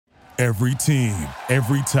Every team,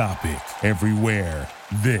 every topic, everywhere.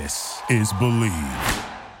 This is Believe.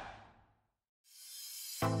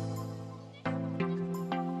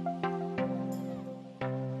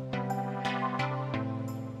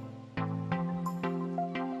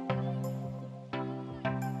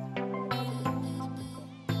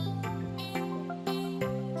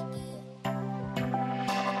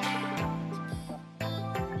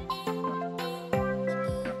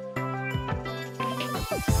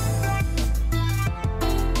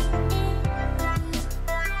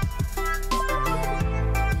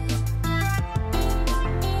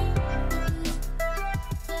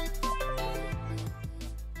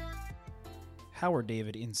 Howard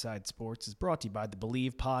David Inside Sports is brought to you by the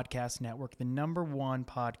Believe Podcast Network, the #1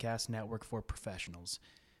 podcast network for professionals.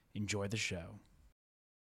 Enjoy the show.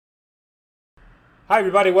 Hi,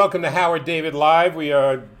 everybody. Welcome to Howard David Live. We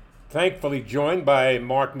are thankfully joined by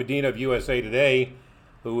Mark Medina of USA Today,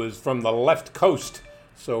 who is from the left coast.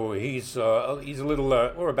 So he's a little,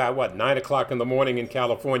 we're about, 9 o'clock in the morning in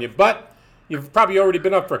California. But you've probably already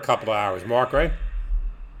been up for a couple of hours, Mark, right?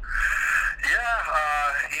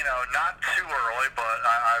 Not too early, but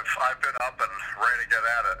I've been up and ready to get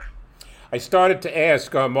at it. I started to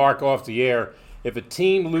ask Mark off the air if a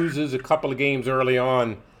team loses a couple of games early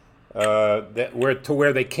on,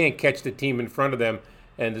 where they can't catch the team in front of them,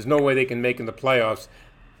 and there's no way they can make in the playoffs,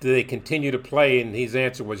 do they continue to play? And his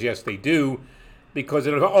answer was yes, they do, because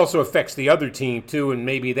it also affects the other team too, and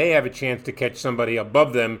maybe they have a chance to catch somebody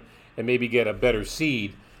above them and maybe get a better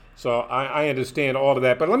seed. So I understand all of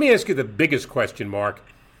that. But let me ask you the biggest question, Mark.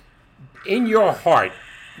 In your heart,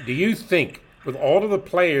 do you think, with all of the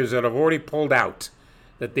players that have already pulled out,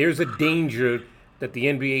 that there's a danger that the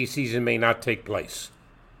NBA season may not take place?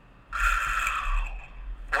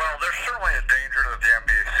 Well, there's certainly a danger that the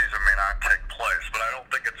NBA season may not take place, but I don't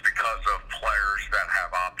think it's because of players that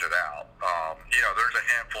have opted out. There's a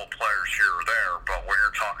handful of players here or there, but when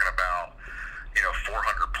you're talking about,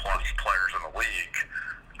 400-plus players in the league,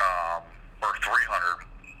 or 300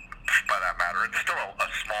 by that matter, it's still a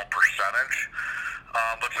small percentage.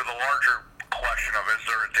 But to the larger question of is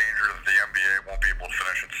there a danger that the NBA won't be able to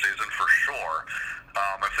finish its season, for sure.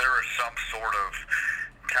 If there is some sort of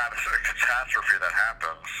catastrophe that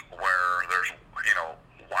happens where there's,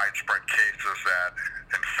 widespread cases that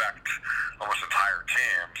infect almost entire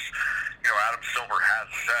teams, Adam Silver has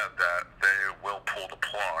said that they will pull the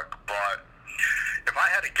plug. But if I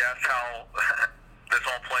had to guess how this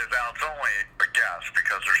all plays out, it's only a guess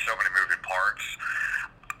because there's so many moving parts.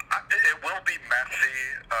 It will be messy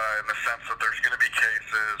in the sense that there's going to be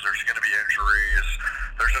cases, there's going to be injuries,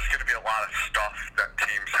 there's just going to be a lot of stuff that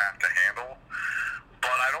teams have to handle.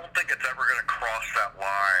 But I don't think it's ever going to cross that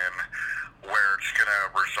line where it's going to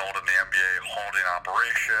result in the NBA halting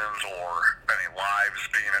operations or any lives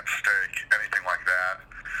being at stake, anything like that.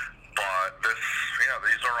 But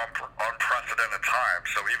these are unprecedented times.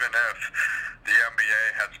 So even if the NBA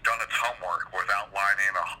has done its homework with outlining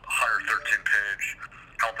a 113-page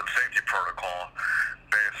health and safety protocol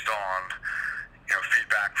based on,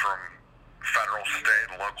 feedback from federal, state,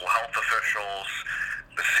 and local health officials,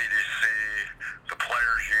 the CDC, the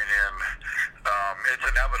Players Union, it's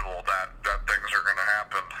inevitable that things are going to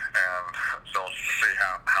happen, and they'll see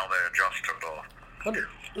how they adjust to it all.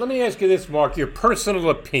 Let me ask you this, Mark, your personal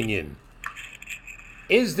opinion.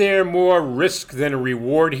 Is there more risk than a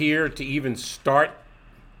reward here to even start?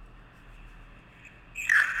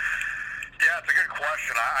 Yeah, it's a good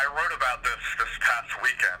question. I wrote about this past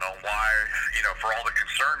weekend on why, for all the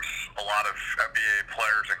concerns a lot of NBA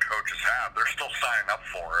players and coaches have, they're still signing up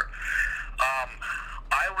for it.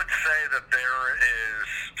 I would say that there is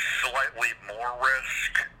slightly more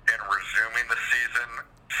risk in resuming the season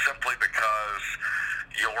simply because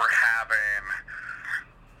you're having,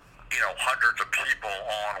 hundreds of people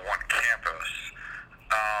on one campus.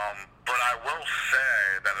 But I will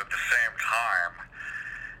say that at the same time,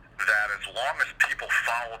 that as long as people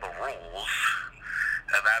follow the rules,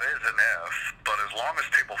 and that is an if, but as long as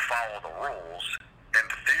people follow the rules, in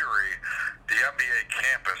theory, the NBA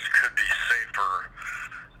campus could be safer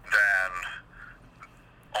than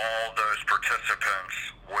all those participants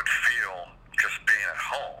would feel just being at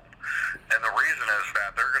home. And the reason is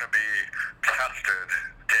that they're going to be tested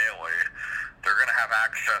daily. They're going to have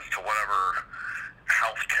access to whatever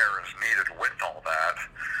health care is needed with all that.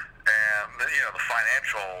 And, the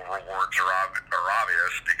financial rewards are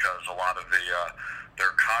obvious because a lot of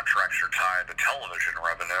their contracts are tied to television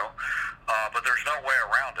revenue. But there's no way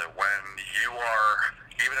around it. When you are,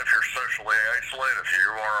 even if you're socially isolated, if you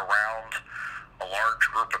are around a large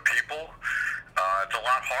group of people, it's a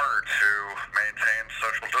lot harder to maintain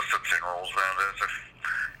social distancing rules than it is if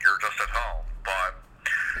you're just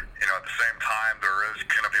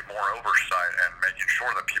going to be more oversight and making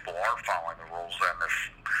sure that people are following the rules than if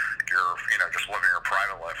you're, just living your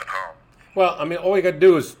private life at home. Well, I mean, all you got to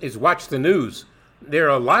do is watch the news. There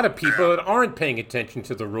are a lot of people that aren't paying attention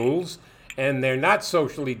to the rules, and they're not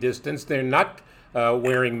socially distanced. They're not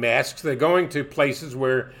wearing masks. They're going to places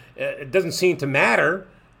where it doesn't seem to matter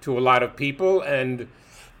to a lot of people, and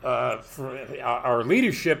our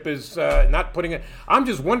leadership is not putting it. I'm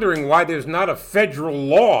just wondering why there's not a federal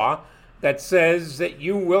law that says that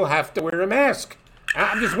you will have to wear a mask.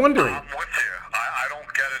 I'm just wondering. I'm with you. I don't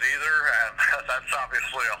get it either, and that's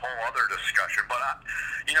obviously a whole other discussion. But,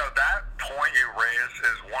 that point you raise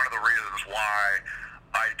is one of the reasons why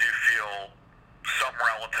I do feel some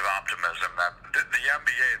relative optimism that the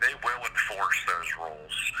NBA, they will enforce those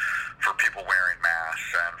rules for people wearing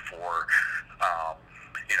masks and for,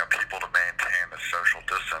 people to maintain the social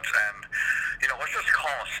distance. And, let's just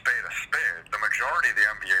call a spade a spade. The majority of the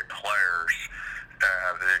NBA players,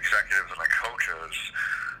 the executives and the coaches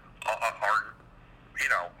are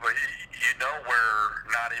where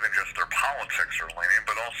not even just their politics are leaning,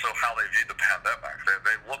 but also how they view the pandemic.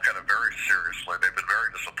 They look at it very seriously. They've been very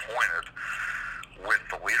disappointed with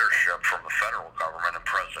the leadership from the federal government and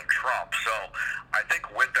President Trump. So I think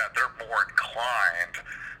with that, they're more inclined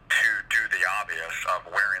to do the obvious of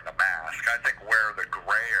wearing the mask. I think where the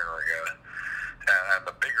gray area and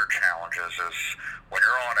the bigger challenges is when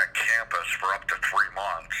you're on a campus for up to 3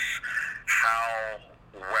 months, how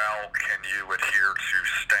well can you adhere to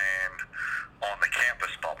staying on the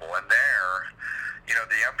campus bubble? And there,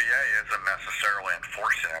 the NBA isn't necessarily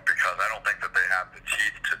enforcing it because I don't think that they have the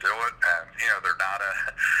teeth to do it. And, they're not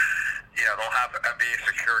they'll have NBA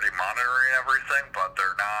security monitoring everything, but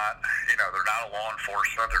they're not a law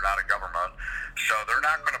enforcement. They're not a government. So they're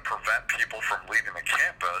not going to prevent people from leaving the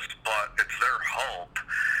campus, but it's their hope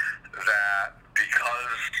that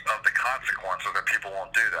because of the consequences that people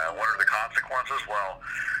won't do that. What are the consequences? Well,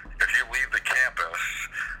 if you leave the campus,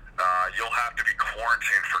 you'll have to be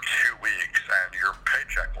quarantined for 2 weeks and your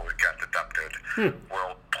paycheck will get deducted.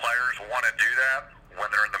 Will players want to do that when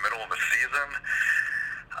they're in the middle of a season?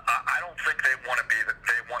 I don't think they want to be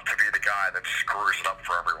the guy that screws it up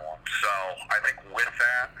for everyone. So I think with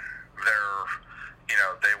that,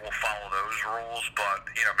 they will follow those rules, but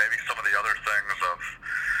maybe some of the other things of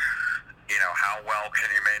how well can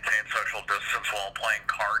you maintain social distance while playing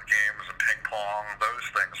card games and ping pong, those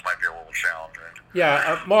things might be a little challenging.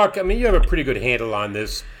 Yeah, Mark, I mean, you have a pretty good handle on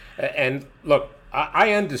this. And look,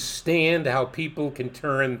 I understand how people can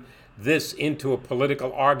turn this into a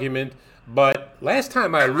political argument, but last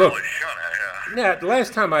time I looked,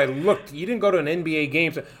 last time I looked, you didn't go to an NBA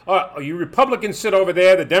game. Oh, you Republicans sit over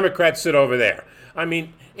there, the Democrats sit over there. I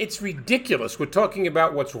mean, it's ridiculous. We're talking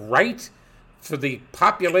about what's right for the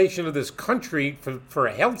population of this country for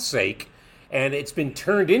health's sake, and it's been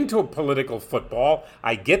turned into a political football.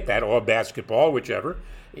 I get that, or basketball, whichever.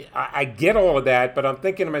 I get all of that, but I'm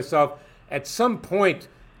thinking to myself, at some point,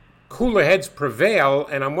 cooler heads prevail,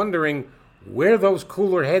 and I'm wondering where those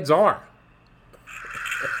cooler heads are.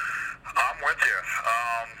 I'm with you.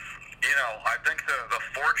 I think the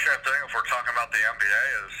fortunate thing, if we're talking about the NBA,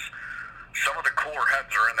 is some of the cooler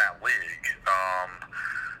heads are in that league.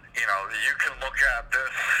 You can look at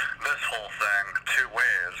this whole thing 2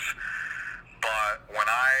 ways, but when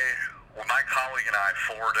my colleague and I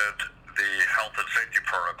forwarded the health and safety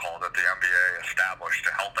protocol that the NBA established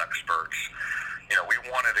to health experts, we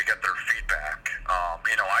wanted to get their feedback.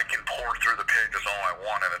 I can pour through the pages all I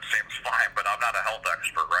want and it seems fine, but I'm not a health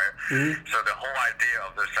expert, right? Mm-hmm. So the whole idea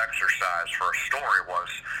of this exercise for a story was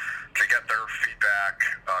to get their feedback,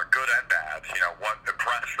 good and bad. What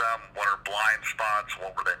impressed them, what are blind spots,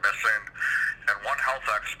 what were they missing? And one health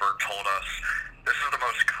expert told us, this is the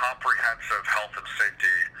most comprehensive health and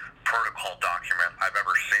safety protocol document I've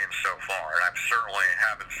ever seen so far. And I certainly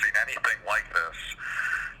haven't seen anything like this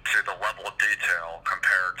to the level of detail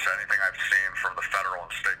compared to anything I've seen from the federal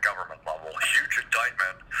and state government level. Huge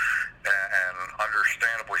indictment, and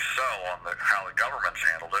understandably so, on how the government's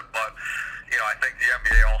handled it. But, I think the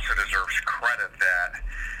NBA also deserves credit that,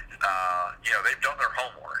 they've done their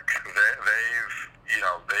homework.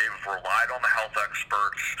 They've relied on the health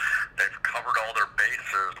experts. They've covered all their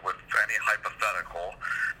bases with any hypothetical.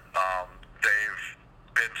 They've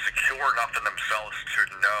been secure enough in themselves to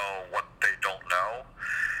know what they don't know.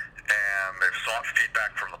 And they've sought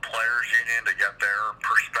feedback from the players union to get their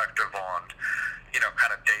perspective on,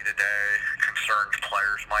 kind of day-to-day concerns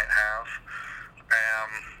players might have.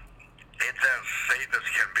 And it's as safe as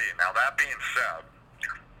can be. Now, that being said,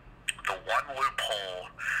 the one loophole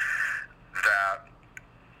that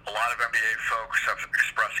a lot of NBA folks have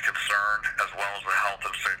expressed concern, as well as the health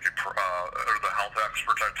and safety, or the health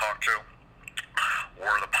experts I talked to,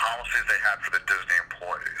 were the policies they had for the Disney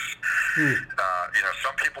employees.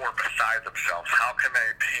 Some people were beside themselves. How can they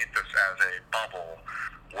paint this as a bubble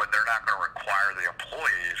when they're not going to require the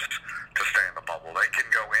employees to stay in the bubble? They can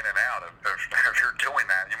go in and out. If you're doing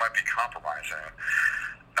that, you might be compromising it.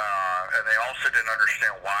 And they also didn't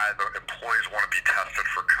understand why the employees want to be tested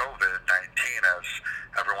for COVID-19 as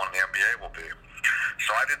everyone in the NBA will be.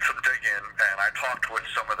 So I did some digging, and I talked with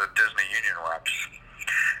some of the Disney union reps,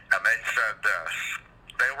 and they said this.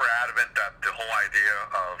 They were adamant that the whole idea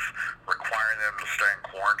of requiring them to stay in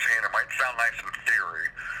quarantine, it might sound nice in theory,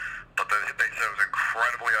 but they said it was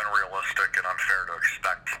incredibly unrealistic and unfair to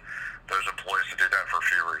expect those employees to do that for a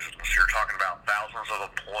few reasons. You're talking about thousands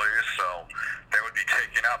of employees, so they would be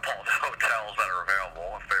taking up all the hotels that are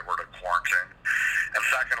available if they were to quarantine. And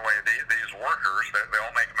secondly, these workers, they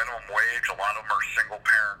all make minimum wage. A lot of them are single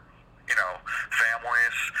parent,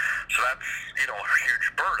 families. So that's, a huge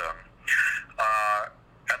burden.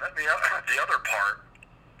 And then the other part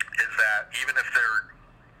is that even if they're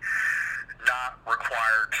not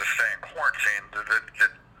required to stay in quarantine,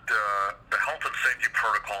 the health and safety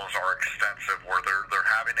protocols are extensive, where they're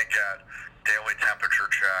having to get daily temperature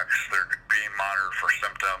checks, they're being monitored for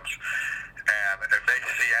symptoms, and if they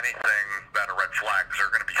see anything that are red flags, they're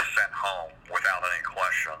going to be sent home without any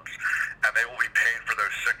questions, and they will be paid for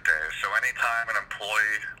those sick days. So anytime an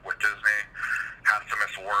employee with Disney has to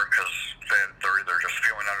miss work because they're either just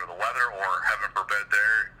feeling under the weather, or heaven forbid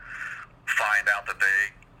they find out that they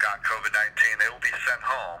got COVID-19, they will be sent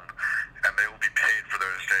home, and they will be paid for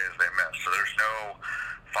those days they missed. So there's no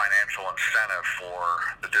financial incentive for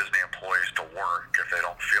the Disney employees to work if they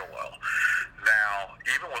don't feel well. Now,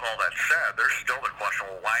 even with all that said, there's still the question,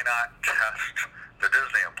 well, why not test the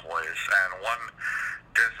Disney employees? And one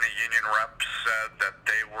Disney union rep said that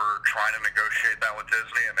they were trying to negotiate that with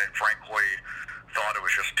Disney, and they frankly thought it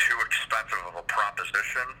was just too expensive of a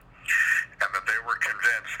proposition, and that they were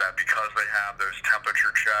convinced that because they have those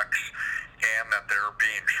temperature checks and that they're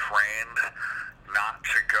being trained not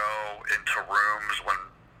to go into rooms when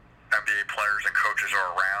NBA players and coaches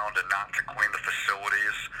are around, and not to clean the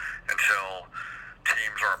facilities until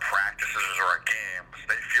teams are at practices or at games,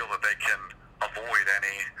 they feel that they can avoid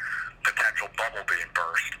any potential bubble being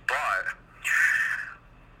burst. But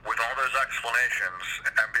with all those explanations,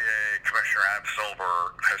 NBA Commissioner Adam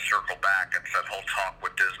Silver has circled back and said he'll talk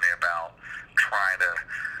with Disney about trying to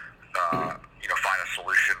find a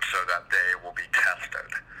solution so that they will be tested.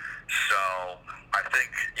 So I think,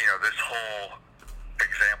 this whole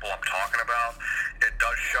example I'm talking about, it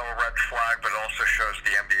does show a red flag, but it also shows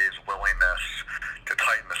the NBA's willingness to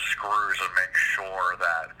tighten the screws and make sure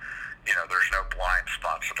that, there's no blind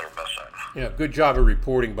spots that they're missing. Yeah, good job of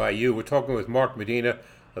reporting by you. We're talking with Mark Medina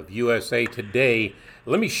of USA Today.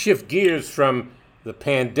 Let me shift gears from the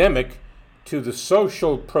pandemic to the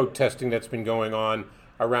social protesting that's been going on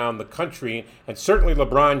around the country, and certainly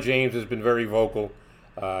LeBron James has been very vocal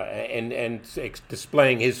and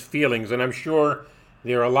displaying his feelings, and I'm sure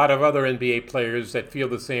there are a lot of other NBA players that feel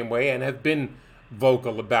the same way and have been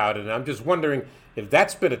vocal about it. And I'm just wondering if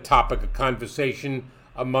that's been a topic of conversation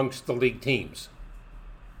amongst the league teams.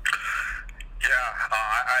 Yeah,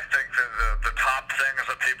 I think that the top things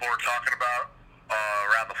that people are talking about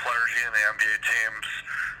around the players union and the NBA teams,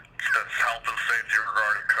 that's health and safety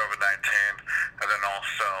regarding COVID-19, and then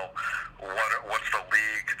also what's the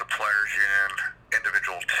league, the players union,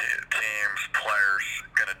 individual teams, players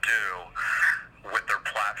going to do with their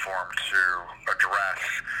platform to address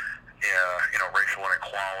racial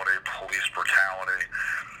inequality, police brutality.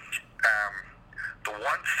 The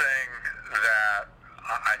one thing that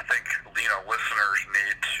I think listeners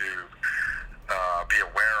need to be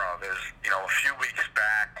aware of is a few weeks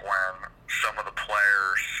back when some of the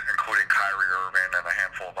players, including Kyrie Irving and a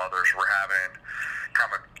handful of others, were having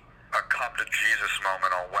kind of a come to Jesus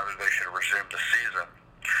moment on whether they should resume the season.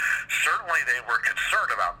 Certainly they were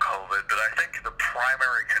concerned about COVID, but I think the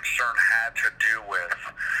primary concern had to do with,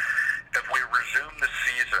 if we resume the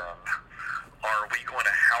season, are we going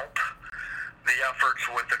to help the efforts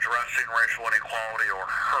with addressing racial inequality or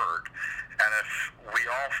hurt? And if we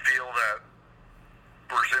all feel that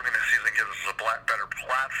resuming the season gives us a better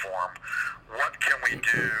platform, what can we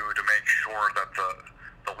do to make sure that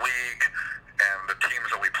the league and the teams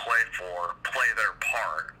that we play for play their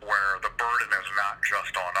part, where the burden is not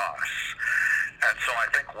just on us? And so I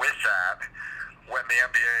think with that, when the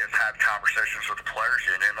NBA has had conversations with the players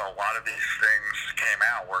union, a lot of these things came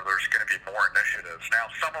out where there's going to be more initiatives. Now,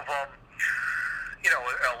 some of them,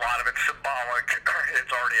 a lot of it's symbolic.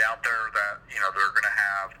 It's already out there that, they're going to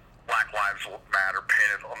have Black Lives Matter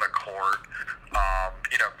painted on the court.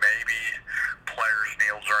 Maybe players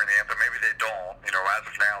kneel during the anthem. Maybe they don't. As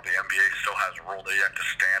of now, the NBA still has a rule that you have to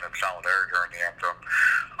stand in solidarity during the anthem.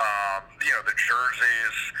 The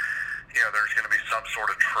jerseys, there's going to be some sort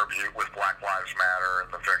of tribute with Black Lives Matter and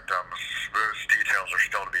the victims. Those details are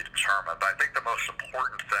still to be determined. But I think the most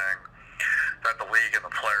important thing that the league and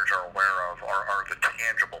the players are aware of are the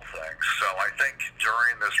tangible things. So I think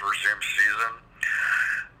during this resumed season,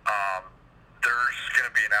 there's going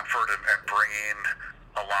to be an effort in bringing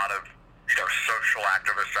a lot of social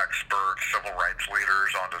activist experts, civil rights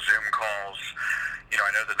leaders onto Zoom calls. I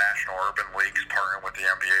know the National Urban League is partnering with the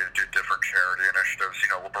NBA to do different charity initiatives.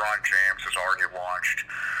 LeBron James has already launched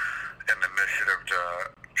an initiative to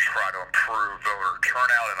try to improve voter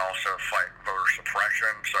turnout and also fight voter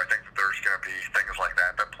suppression. So I think that there's going to be things like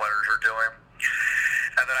that players are doing.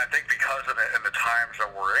 And then I think because in the times that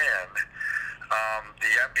we're in,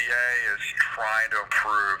 the NBA is trying to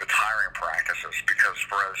improve its hiring practices because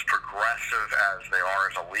for as progressive as they are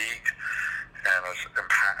as a league and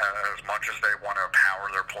as much as they want to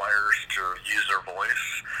empower their players to use their voice,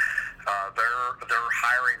 their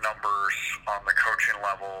hiring numbers on the coaching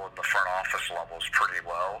level and the front office level is pretty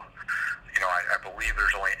low. I believe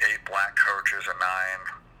there's only 8 black coaches and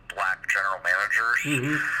 9 black general managers.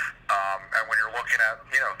 Mm-hmm. And when you're looking at,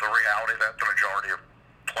 the reality that the majority of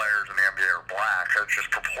players in the NBA are black, it's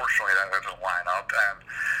just proportionally that doesn't line up. And,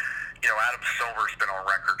 Adam Silver's been on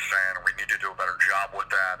record saying we need to do a better job with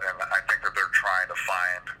that. And I think that they're trying to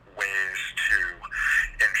find ways to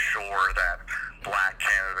ensure that black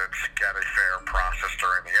candidates get a fair process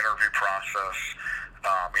during the interview process.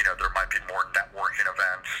 There might be more networking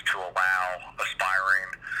events to allow aspiring,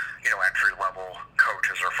 entry-level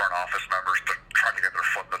coaches or front office members to try to get their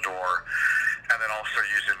foot in the door. And then also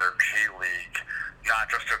using their G League,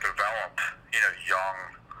 not just to develop, young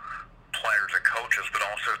players and coaches, but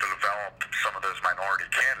also to develop some of those minority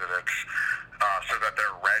candidates so that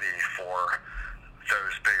they're ready for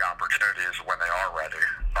those big opportunities when they are ready.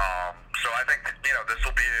 So I think, this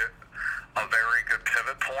will be a very good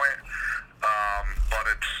pivot point, but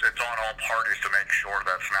it's on all parties to make sure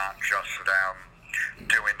that's not just them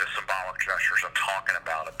doing the symbolic gestures and talking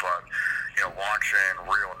about it, but launching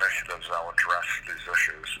real initiatives that will address these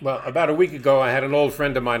issues. Well, about a week ago, I had an old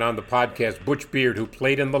friend of mine on the podcast, Butch Beard, who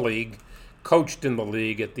played in the league, coached in the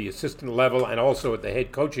league at the assistant level and also at the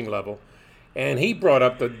head coaching level, and he brought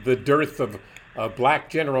up the dearth of black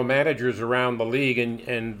general managers around the league,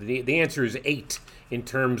 and the answer is 8 in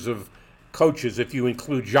terms of coaches, if you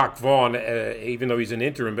include Jacques Vaughn, even though he's an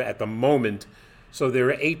interim at the moment. So there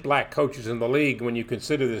are 8 black coaches in the league. When you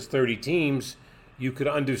consider there's 30 teams, you could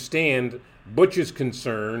understand Butch's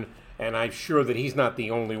concern, and I'm sure that he's not the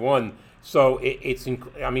only one. So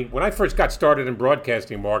when I first got started in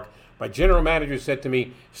broadcasting, Mark, my general manager said to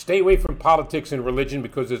me, stay away from politics and religion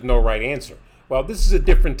because there's no right answer. Well, this is a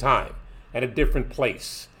different time and a different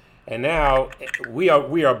place. And now we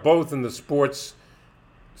are both in the sports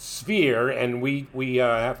sphere, and we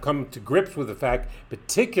have come to grips with the fact,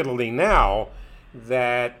 particularly now,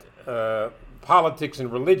 that politics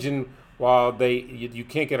and religion, while you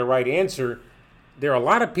can't get a right answer, there are a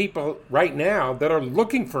lot of people right now that are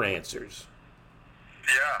looking for answers.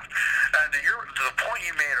 Yeah, and to the point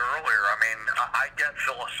you made earlier, I get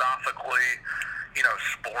philosophically,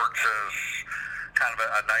 sports is kind of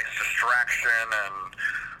a nice distraction and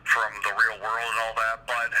from the real world and all that,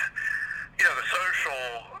 but the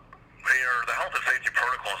social, the health and safety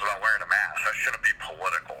protocol is about wearing a mask. That shouldn't be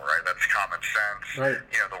political, right? That's common sense. Right.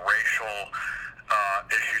 The racial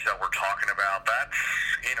issues that we're talking about, that's,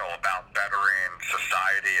 about bettering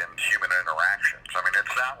society and human interactions.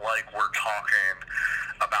 It's not like we're talking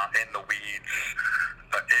about in the weeds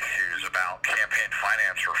issues about campaign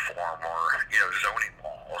finance reform or, zoning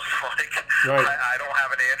laws. Right. I don't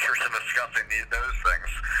have any interest in discussing those things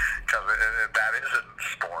because that isn't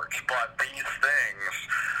sports. But these things,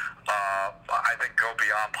 I think, go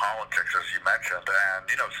beyond politics, as you mentioned. And,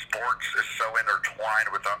 sports is so intertwined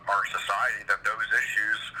with our society that those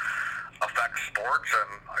issues affect sports.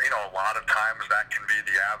 And, a lot of times that can be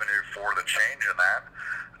the avenue for the change in that.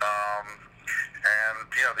 And,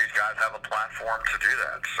 these guys have a platform to do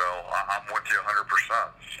that. So I'm with you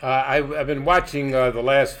 100%. I've been watching the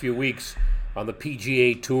last few weeks on the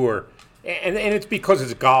PGA Tour, and it's because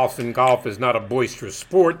it's golf, and golf is not a boisterous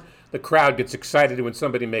sport. The crowd gets excited when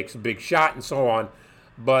somebody makes a big shot and so on.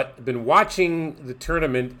 But I've been watching the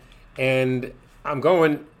tournament, and I'm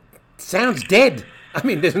going, sounds dead.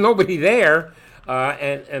 There's nobody there.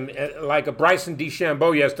 And like a Bryson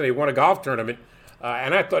DeChambeau yesterday won a golf tournament.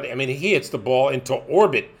 And I thought, I mean, he hits the ball into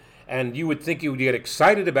orbit, and you would think you would get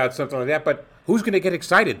excited about something like that, but who's going to get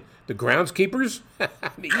excited? The groundskeepers? I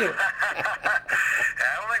mean, Yeah,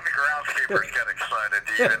 I don't think the groundskeepers get excited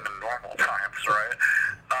even in normal times, right?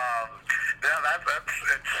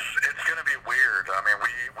 It's going to be weird. I mean,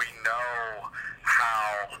 we know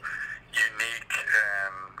how unique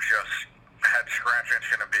and just head scratching it's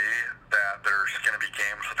going to be that there's going to be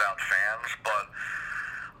games without fans, but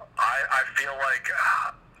I feel like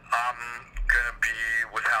I'm going to be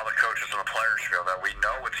with how the coaches and the players feel, that we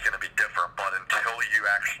know it's going to be different, but until you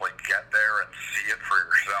actually get there and see it for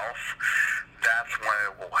yourself, that's when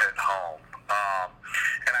it will hit home.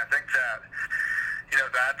 And I think that,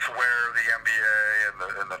 that's where the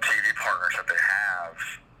NBA and the TV partners that they have,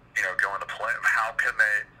 go into play. How can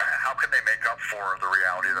they make up for the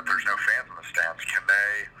reality that there's no fans in the stands? Can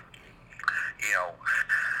they,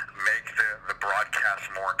 make the broadcast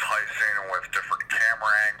more enticing with different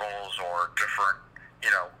camera angles or different,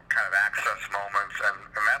 kind of access moments? And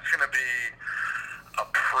that's going to be a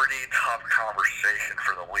pretty tough conversation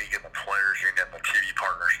for the league and the players union and the TV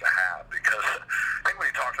partners to have, because I think when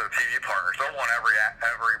you talk to the TV partners, they'll want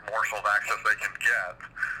every morsel of access they can get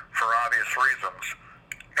for obvious reasons.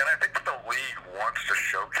 And I think that the league wants to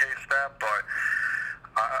showcase that, but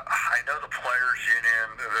I know the players union,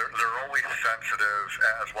 they're always sensitive,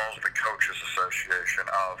 as well as the coaches association,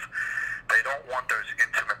 of they don't want those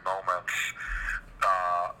intimate moments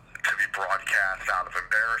to be broadcast out of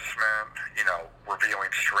embarrassment,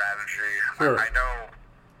 revealing strategy. Sure. I know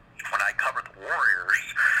when I covered the Warriors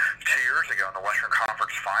 2 years ago in the Western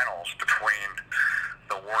Conference Finals between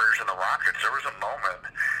the Warriors and the Rockets, there was a moment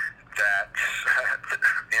that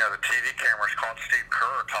the TV cameras caught Steve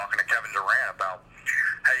Kerr talking to Kevin Durant about,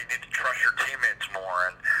 hey, you need to trust your teammates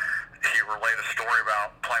more, and he relayed a story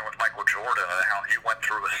about playing with Michael Jordan and how he went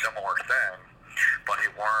through a similar thing, but he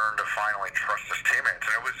learned to finally trust his teammates,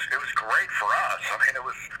 and it was great for us. I mean, it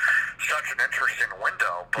was such an interesting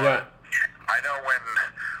window, but yeah. I know when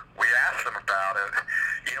we asked them about it,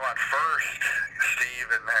 at first Steve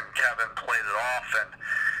and Kevin played it off, and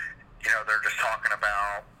they're just talking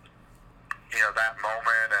about that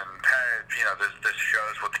moment, and hey, this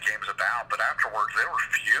shows what the game's about. But afterwards, they were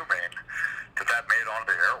fuming that made it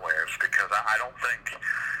onto the airwaves, because I don't think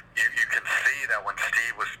you can see that when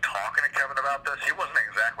Steve was talking to Kevin about this, he wasn't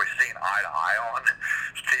exactly seeing eye to eye on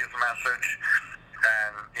Steve's message.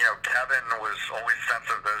 And Kevin was always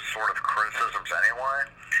sensitive to those sort of criticisms anyway,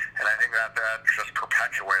 and I think that just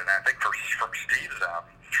perpetuated. And I think from Steve's end,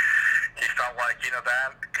 he felt like,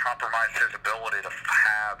 that compromised his ability to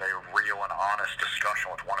have a real and honest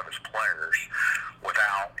discussion with one of his players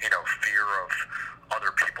without, fear of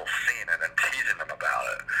other people seeing it and teasing him about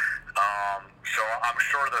it. So I'm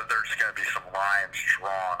sure that there's going to be some lines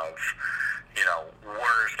drawn of,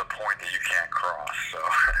 where's the point that you can't cross. So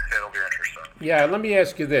it'll be interesting. Yeah, let me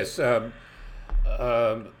ask you this.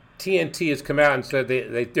 TNT has come out and said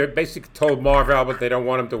they're basically told Marv Albert they don't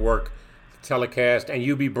want him to work telecast, and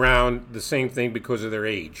UB Brown the same thing because of their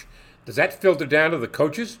age. Does that filter down to the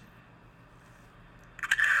coaches?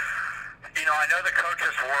 I know the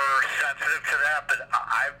coaches were sensitive to that, but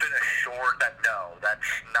I've been assured that no, that's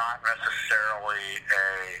not necessarily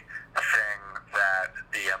a thing that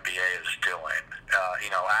the NBA is doing.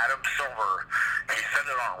 Adam Silver, he said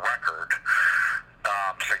it on record,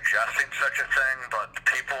 suggesting such a thing, but the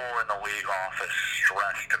people in the league office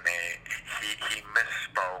stressed to me he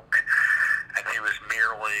misspoke, and he was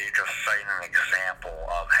merely just citing an example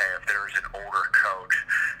of, hey, if there's an older coach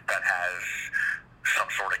that has some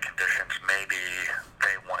sort of conditions, maybe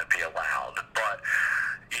they wouldn't be allowed. But,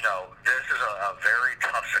 this is a very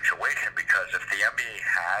tough situation, because if the NBA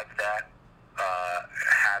had that,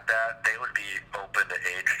 they would be open to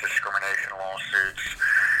age discrimination lawsuits.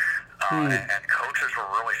 And coaches were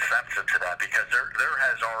really sensitive to that, because there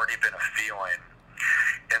has already been a feeling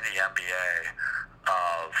in the NBA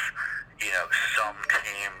of, some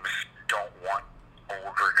teams don't want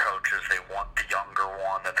older coaches. They want the younger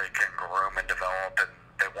one that they can groom and develop, and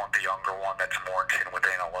they want the younger one that's more in tune with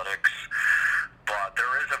analytics. But there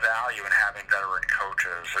is a value in having veteran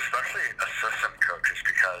coaches, especially assistant coaches,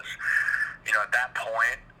 because, at that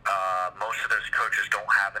point, most of those coaches don't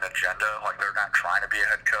have an agenda. Like, they're not trying to be a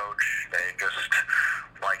head coach. They just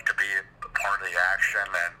like to be a part of the action,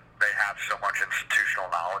 and they have so much institutional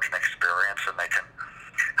knowledge and experience, and they can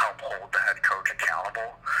help hold the head coach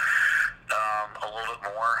accountable a little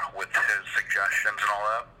bit more with his suggestions and all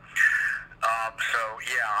that.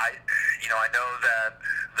 I know that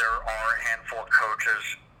there are a handful of coaches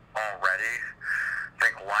already. I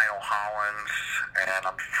think Lionel Hollins, and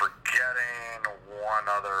I'm forgetting one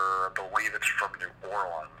other, I believe it's from New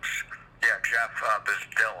Orleans. Yeah, Jeff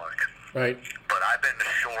Bisdillick. Right. But I've been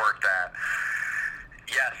assured that,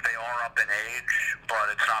 yes, they are up in age, but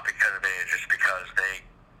it's not because of age. It's because they,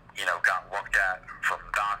 got looked at from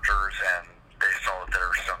doctors and they saw that there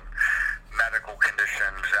were some medical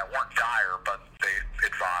conditions that weren't dire, but they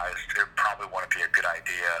advised it probably wouldn't be a good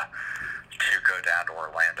idea to go down to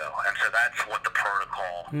Orlando. And so that's what the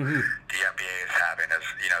protocol the NBA is having is,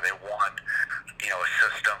 they want, a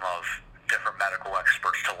system of different medical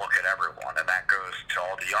experts to look at everyone, and that goes to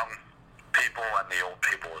all the young people and the old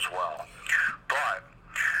people as well. But,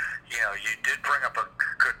 you did bring up a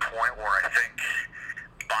good point where I think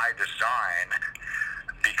by design,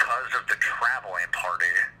 because of the traveling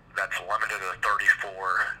party that's limited to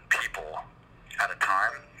 34 people at a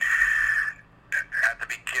time, at the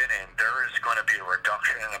beginning, there is going to be a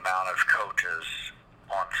reduction in the amount of coaches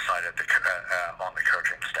on site at on the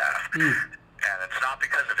coaching staff. And it's not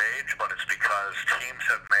because of age, but it's because teams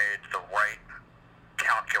have made the right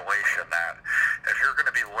calculation that if you're going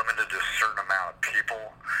to be limited to a certain amount of people,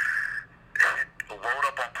 load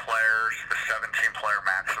up on players, the 17-player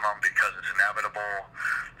maximum, because it's inevitable.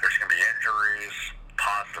 There's going to be injuries,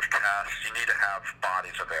 positive tests. You need to have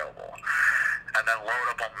bodies available. And then load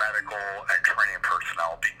up on medical and training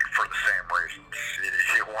personnel for the same reasons.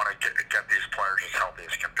 You want to get these players as healthy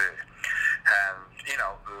as can be. And,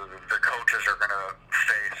 the coaches are going to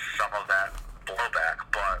face some of that blowback.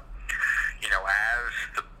 But,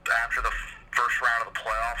 after the first round of the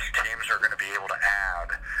playoffs, teams are going to be able to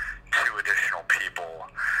add 2 additional people,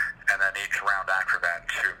 and then each round after that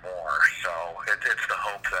 2 more. So it's the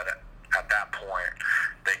hope that at that point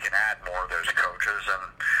they can add more of those coaches, and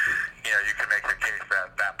you can make the case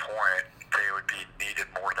that at that point they would be needed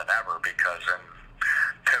more than ever, because in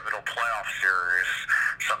pivotal playoff series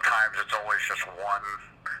sometimes it's always just one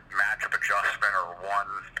matchup adjustment or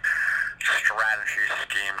one strategy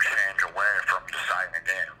scheme change away from deciding a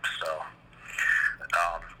game. So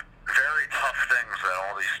very tough things that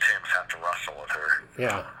all these teams have to wrestle with here.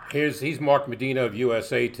 Yeah, he's Mark Medina of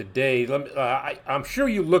USA Today. I'm sure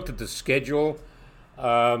you looked at the schedule,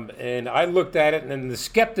 and I looked at it, and then the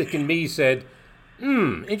skeptic in me said,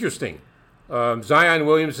 interesting. Zion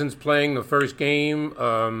Williamson's playing the first game.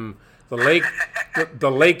 The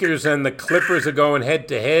Lakers and the Clippers are going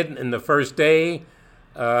head-to-head in the first day.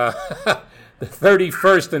 The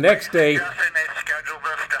 31st the next day. Yes, they may schedule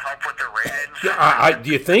this to help with the ratings.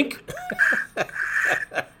 Do you think?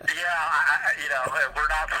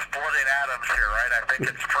 We're not splitting atoms here, right? I think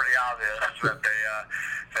it's pretty obvious that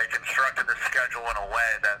they constructed the schedule in a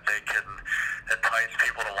way that they can entice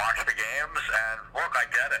people to watch the games. And look, I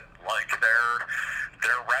get it. Like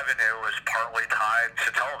their revenue is partly tied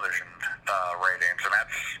to television ratings, and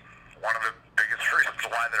that's one of the biggest reasons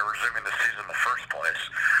why they're resuming the season in the first place.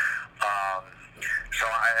 So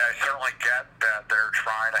I certainly get that they're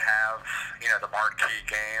trying to have the marquee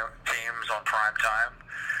teams on prime time.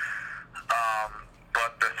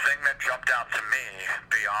 But the thing that jumped out to me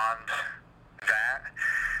beyond that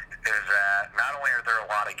is that not only are there a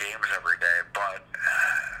lot of games every day, but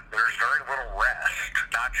there's very little rest.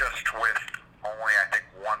 Not just with only, I think,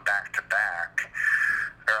 one back-to-back,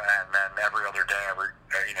 and then every other day, every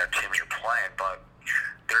team you're playing. But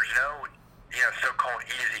there's no so-called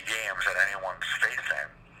easy games that anyone's facing.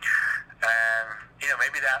 And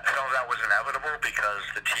maybe some of that was inevitable because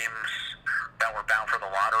the teams that were bound for the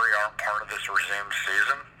lottery aren't part of this resumed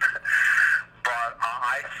season. But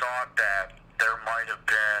I thought that there might have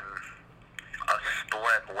been a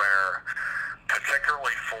split where,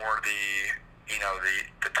 particularly for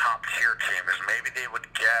the top tier teams, maybe they would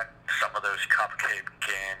get some of those cupcake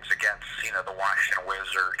games against the Washington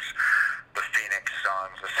Wizards, the Phoenix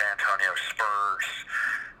Suns, the San Antonio Spurs,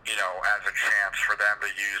 as a chance for them to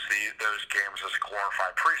use those games as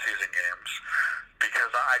glorified preseason games, because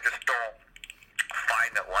I just don't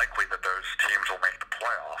find it likely that those teams will make the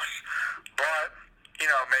playoffs. But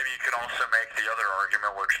maybe you could also make the other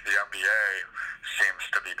argument, which the NBA seems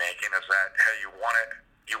to be making, is that hey, you want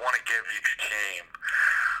to give each team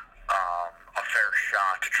a fair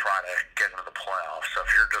shot to try to get into the playoffs. So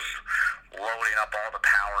if you're just loading up all the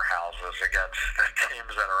powerhouses against the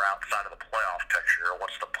teams that are outside of the playoff picture,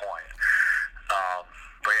 what's the point?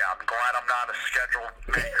 But yeah, I'm glad I'm not a schedule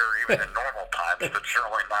maker even in normal times, but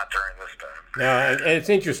certainly not during this time. No, and it's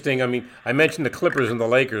interesting. I mean, I mentioned the Clippers and the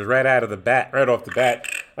Lakers right off the bat.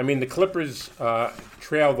 I mean, the Clippers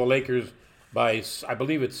trail the Lakers by, I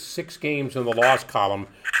believe it's 6 games in the loss column.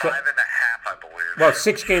 5.5, I believe. Well,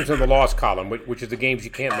 6 games in the loss column, which is the games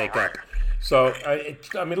you can't make up. So,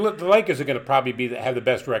 look, the Lakers are going to probably have the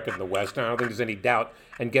best record in the West. I don't think there's any doubt,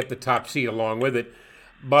 and get the top seed along with it.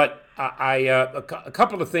 But a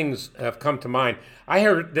couple of things have come to mind. I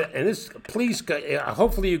heard, that, and this, please,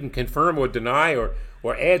 hopefully you can confirm or deny or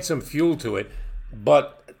add some fuel to it.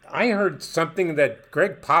 But I heard something that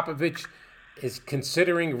Greg Popovich is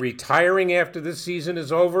considering retiring after this season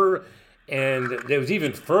is over. And there was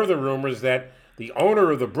even further rumors that the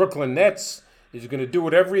owner of the Brooklyn Nets is going to do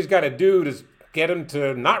whatever he's got to do to get him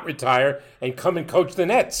to not retire and come and coach the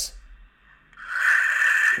Nets.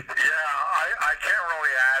 Yeah, I can't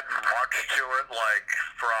really add much to it, like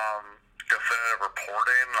from definitive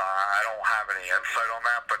reporting. I don't have any insight on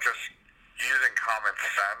that, but just using common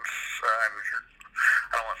sense, and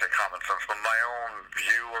I don't want to say common sense, but my own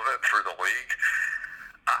view of it through the league,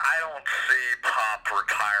 I don't see Pop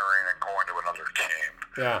retiring and going to another team.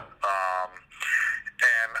 Yeah.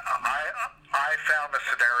 And I found the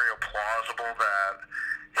scenario plausible that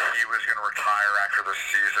he was going to retire after this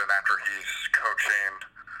season, after he's coaching,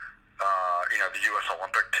 the U.S.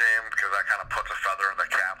 Olympic team, because that kind of puts a feather in the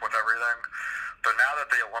cap with everything. But now that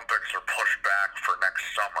the Olympics are pushed back for next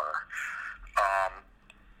summer,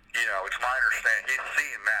 it's my understanding he's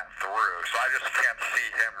seeing that through. So I just can't see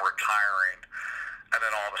him retiring and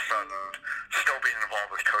then all of a sudden still being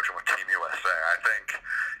involved with coaching with Team USA. I think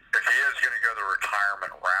if he is going to go the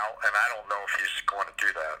retirement route, and I don't know if he's going to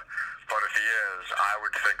do that, but if he is, I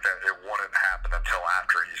would think that it wouldn't happen until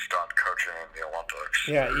after he's done coaching in the Olympics.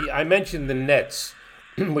 Yeah, I mentioned the Nets,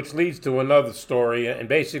 which leads to another story, and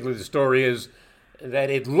basically the story is that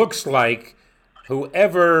it looks like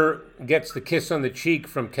whoever gets the kiss on the cheek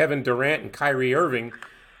from Kevin Durant and Kyrie Irving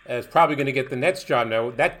is probably going to get the Nets job. Now,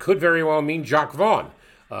 that could very well mean Jacques Vaughn.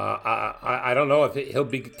 I don't know if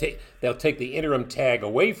they'll take the interim tag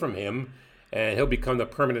away from him and he'll become the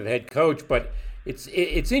permanent head coach. But it's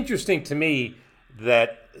interesting to me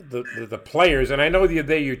that the players, and I know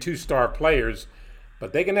they're your two-star players,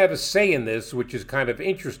 but they can have a say in this, which is kind of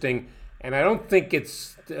interesting. And I don't think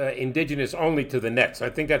it's indigenous only to the Nets. I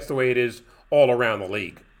think that's the way it is all around the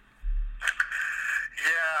league.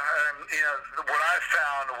 What I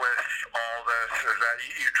found with all this is that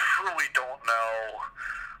you truly don't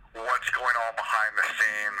know what's going on behind the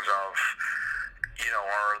scenes of,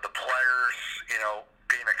 are the players,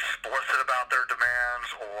 being explicit about their demands,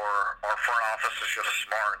 or our front office is just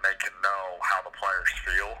smart and they can know how the players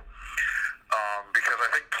feel. Because I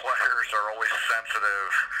think players are always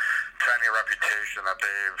sensitive to any reputation that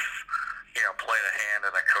they've, played a hand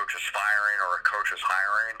in a coach's firing or a coach's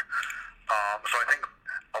hiring. So I think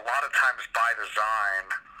a lot of times by design,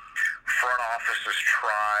 front offices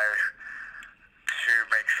try to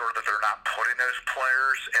make sure that they're not putting those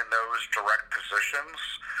players in those direct positions.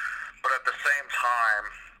 But at the same time,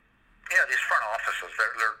 these front offices,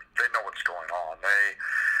 they know what's going on. They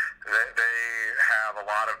have a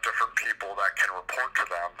lot of different people that can report to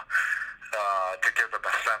them to give them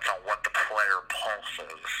a sense on what the player pulse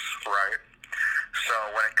is, right? So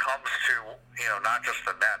when it comes to, not just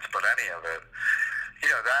the Nets, but any of it,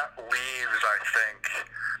 that leaves, I think,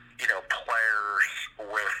 players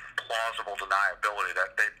with plausible deniability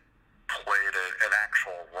that they played an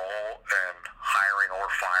actual role in hiring or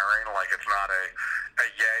firing. Like it's not a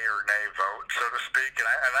yay or nay vote, so to speak. And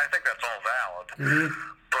I think that's all valid. Mm-hmm.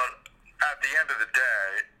 But at the end of the day,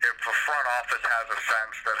 if the front office has a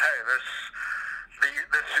sense that, hey,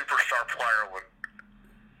 this superstar player would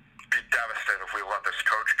be devastated if we let this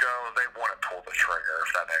coach go, they wouldn't pull the trigger,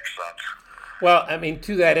 if that makes sense. Well,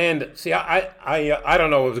 to that end, see, I don't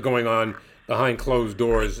know what was going on behind closed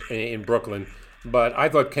doors in Brooklyn, but I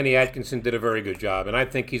thought Kenny Atkinson did a very good job, and I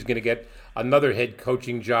think he's going to get another head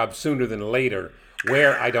coaching job sooner than later.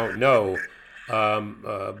 Where, I don't know.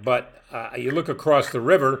 But you look across the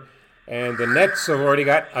river, and the Knicks have already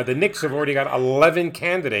got 11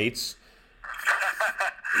 candidates,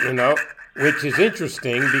 which is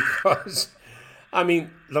interesting because,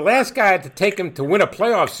 the last guy to take him to win a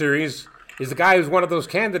playoff series is the guy who's one of those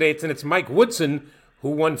candidates, and it's Mike Woodson, who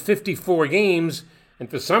won 54 games. And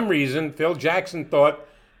for some reason, Phil Jackson thought,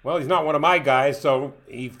 well, he's not one of my guys, so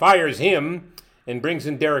he fires him and brings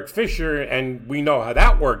in Derek Fisher, and we know how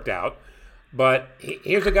that worked out. But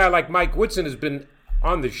here's a guy like Mike Woodson who's been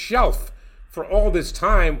on the shelf for all this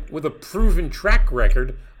time with a proven track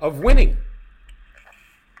record of winning.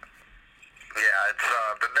 Yeah, it's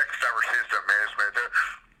the Knicks never cease to amaze me.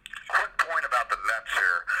 Quick point about the Nets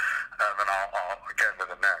here, and then I'll get into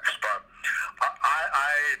the Knicks. But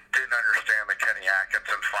I didn't understand the Kenny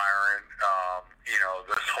Atkinson firing.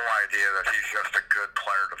 This whole idea that he's just a good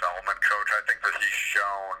player development coach. I think that he's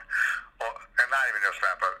shown, and not even just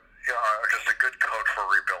that, but just a good coach for a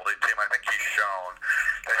rebuilding team. I think he's shown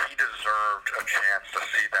that he deserved a chance to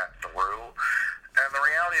see that through. And the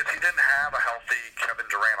reality is he didn't have a healthy Kevin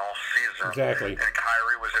Durant all season. Exactly. And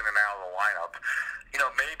Kyrie was in and out of the lineup.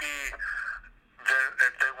 Maybe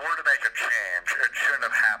if they were to make a change, it shouldn't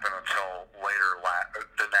have happened until later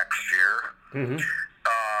the next year. Mm-hmm.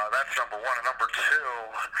 That's number one. And number two,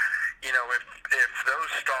 if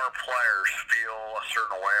those star players feel a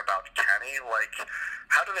certain way about Kenny,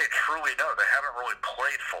 how do they truly know? They haven't really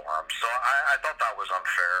played for him. So I thought that was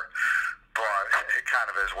unfair, but it kind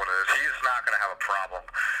of is what it is. He's not going to have a problem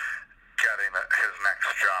getting his next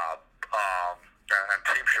job. And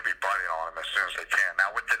teams should be biting on him as soon as they can.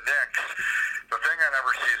 Now, with the Knicks, the thing I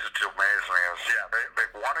never ceases to amaze me is, they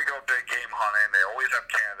want to go big game hunting. They always have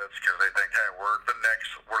candidates because they think, hey, we're the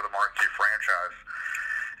Knicks, we're the marquee franchise.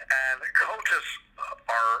 And coaches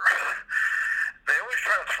they always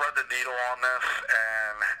try to thread the needle on this,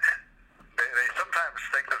 and they sometimes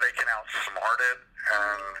think that they can outsmart it,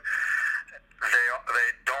 and they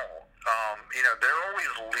don't. They're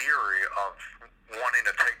always leery of wanting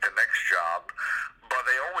to take the Knicks job, but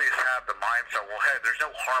they always have the mindset, well, hey, there's no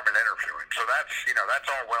harm in interviewing. So that's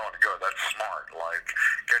all well and good. That's smart.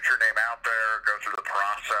 Get your name out there, go through the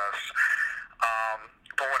process.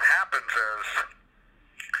 But what happens is,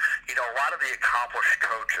 a lot of the accomplished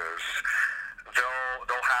coaches,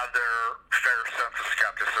 they'll have their fair sense of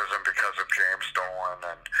skepticism because of James Dolan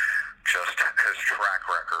and just his track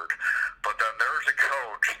record. But then there's a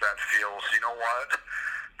coach that feels, you know what,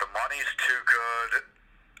 the money's too good,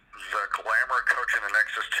 the glamour of coaching the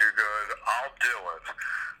Knicks is too good, I'll do it,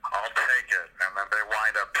 I'll take it, and then they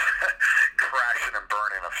wind up crashing and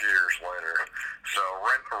burning a few years later. So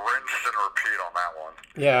rinse and repeat on that one.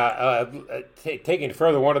 Yeah, taking it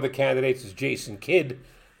further, one of the candidates is Jason Kidd,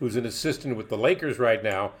 who's an assistant with the Lakers right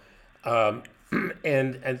now. And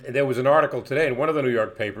there was an article today in one of the New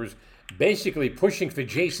York papers basically pushing for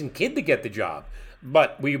Jason Kidd to get the job.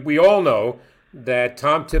 But we all know that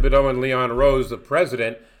Tom Thibodeau and Leon Rose, the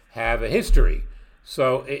president, have a history.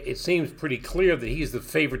 So it seems pretty clear that he's the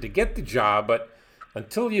favorite to get the job. But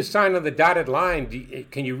until you sign on the dotted line,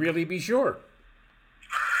 can you really be sure?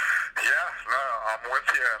 Yeah, no, I'm with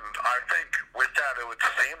you. And I think with that, it would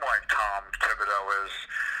seem like Tom Thibodeau is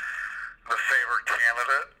the favorite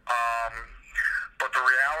candidate. But the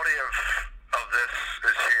reality of this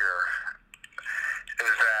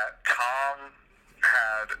is that Tom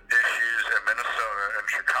had issues in Minnesota and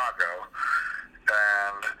Chicago,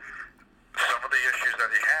 and some of the issues that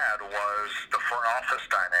he had was the front office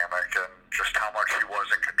dynamic and just how much he was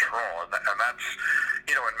in control. And that's,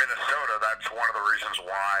 in Minnesota, that's one of the reasons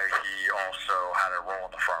why he also had a role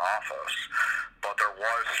in the front office. But there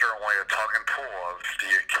was certainly a tug and pull of do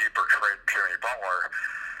you keep or trade Jimmy Butler?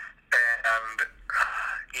 And,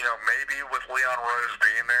 maybe with Leon Rose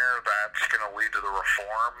being there, that's going to lead to the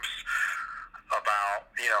reforms about,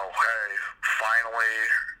 hey, finally,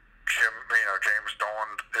 James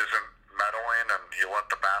Dolan isn't meddling and you let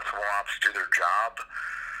the basketball ops do their job.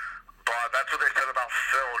 But that's what they said about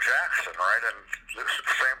Phil Jackson, right? And the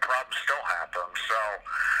same problem still happens. So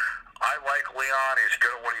I like Leon. He's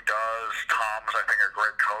good at what he does. Tom's, I think, a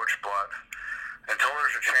great coach, but until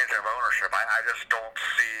there's a change of ownership, I just don't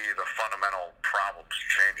see the fundamental problems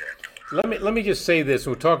changing. Let me just say this.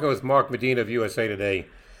 We're talking with Mark Medina of USA Today.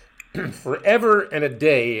 Forever and a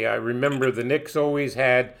day, I remember the Knicks always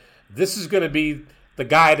had, this is going to be the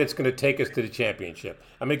guy that's going to take us to the championship.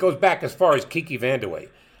 I mean, it goes back as far as Kiki Vandeweghe.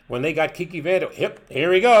 When they got Kiki Vandeweghe, here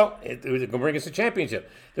we go. It was going to bring us a championship.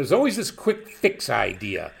 There's always this quick fix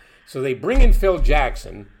idea. So they bring in Phil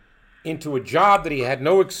Jackson into a job that he had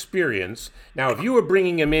no experience. Now, if you were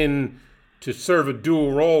bringing him in to serve a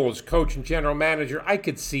dual role as coach and general manager, I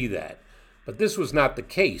could see that. But this was not the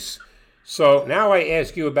case. So now I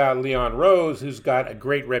ask you about Leon Rose, who's got a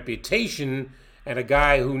great reputation and a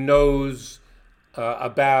guy who knows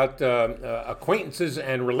about acquaintances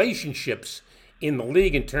and relationships in the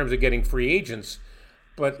league in terms of getting free agents.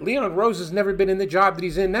 But Leon Rose has never been in the job that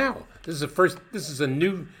he's in now. This is a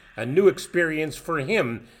new experience for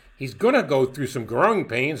him. He's going to go through some growing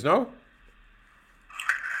pains, no?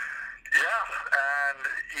 Yeah, and,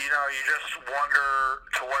 you just wonder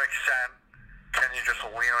to what extent can you just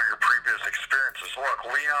lean on your previous experiences. Look,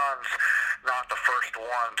 Leon's not the first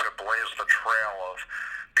one to blaze the trail of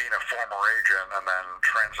being a former agent and then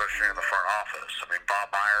transitioning to the front office. I mean,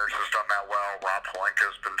 Bob Myers has done that well. Rob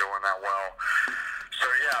Pelinka's been doing that well. So,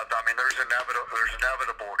 yeah, I mean, there's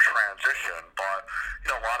inevitable transition, but,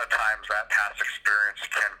 a lot of times that past experience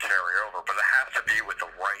can carry over, but it has to be with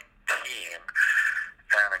the right team.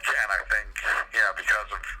 And, again, I think,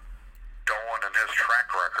 because of Dolan and his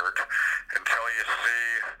track record, until you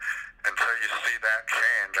see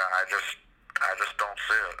I just don't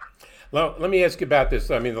see it. Well, let me ask you about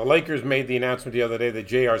this. I mean, the Lakers made the announcement the other day that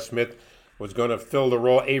J.R. Smith was going to fill the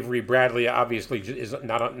role. Avery Bradley obviously is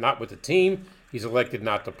not with the team. He's elected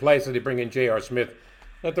not to play, so they bring in J.R. Smith.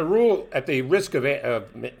 At the risk of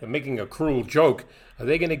making a cruel joke, are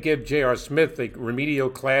they going to give J.R. Smith a remedial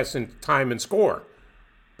class in time and score?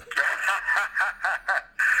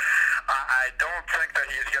 I don't think that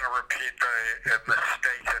he's going to repeat the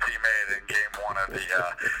mistake that he made in Game 1 of the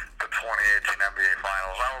 2018 NBA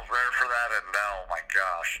Finals. I was there for that, and oh my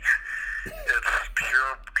gosh, it's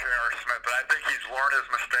pure J.R. Smith. But I think he's learned his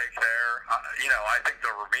mistake there. I think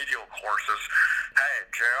the remedial course is, hey,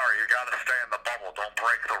 J.R., you got to stay in the bubble. Don't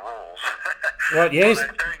break the rules. Well, yes.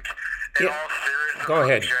 But I think, in all seriousness, go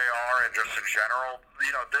ahead. J.R. and just in general,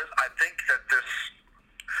 I think that this.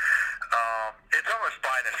 It's almost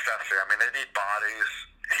by necessity. I mean, they need bodies.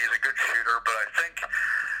 He's a good shooter, but I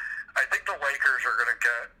think the Lakers are going to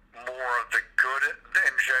get more of the good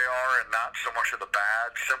in JR and not so much of the bad,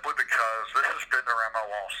 simply because this has been their MO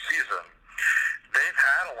all season. They've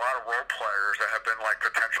had a lot of role players that have been like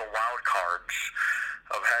potential wild cards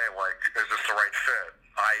of, hey, like, is this the right fit?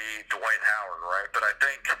 I.e. Dwight Howard, right? But I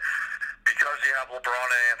think because you have LeBron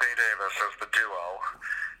and Anthony Davis as the duo,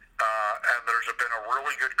 and there's been a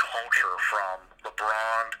really good culture from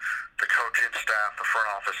LeBron, the coaching staff, the front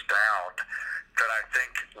office down, that I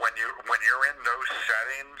think when you're in those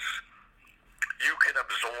settings, you can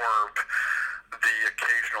absorb the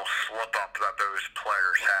occasional slip up that those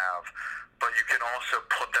players have, but you can also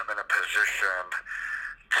put them in a position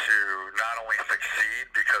to not only succeed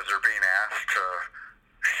because they're being asked to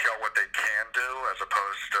show what they can do as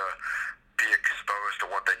opposed to be exposed to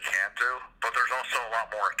what they can't do, but there's also a lot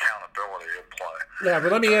more accountability in play. Yeah, but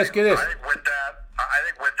let me ask you this. I think with that,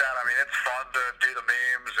 I mean, it's fun to do the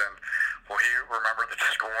memes and he remembered the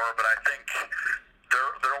score, but I think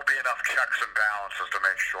there'll be enough checks and balances to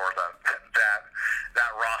make sure that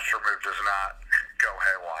roster move does not go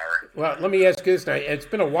haywire. Well, let me ask you this. Now, it's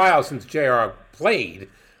been a while since JR played.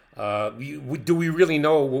 Do we really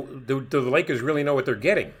know? Do the Lakers really know what they're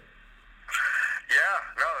getting? Yeah,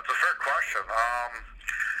 no, it's a fair question.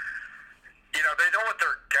 They know what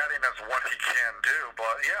they're getting as what he can do,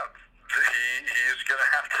 but yeah, he's going to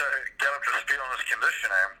have to get up to speed on his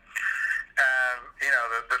conditioning. And,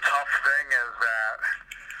 the tough thing is that,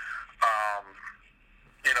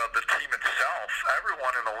 the team itself,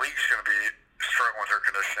 everyone in the league is going to be struggling with their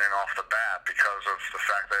conditioning off the bat because of the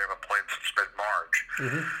fact they haven't played since mid-March.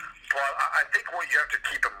 Mm-hmm. But I think what you have to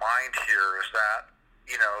keep in mind here is that,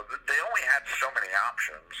 they only had so many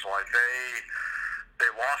options. Like, they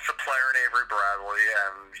lost a player in Avery Bradley,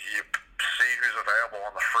 and you see who's available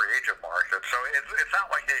on the free agent market. So it's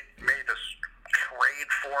not like they made this trade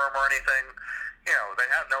for him or anything. They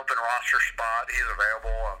had an open roster spot. He's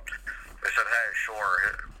available, and they said, hey, sure,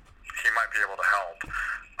 he might be able to help.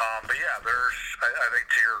 But yeah, I think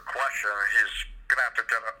to your question, he's going to have to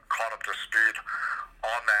get caught up to speed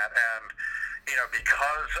on that. And,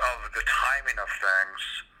 because of the timing of things,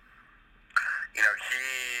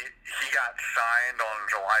 he got signed on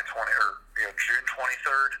June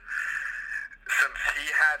 23rd. Since he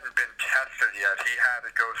hadn't been tested yet, he had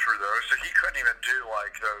to go through those. So he couldn't even do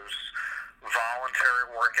like those voluntary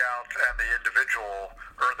workouts and the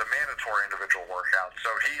mandatory individual workouts.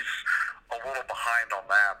 So he's a little behind on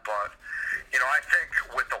that. But, I think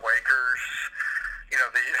with the Lakers,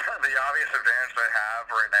 the obvious advantage they have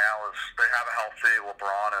right now is they have a healthy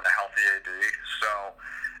LeBron and a healthy AD. So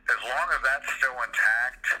as long as that's still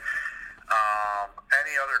intact,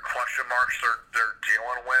 any other question marks they're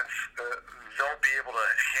dealing with, they'll be able to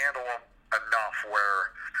handle them enough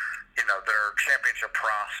where, their championship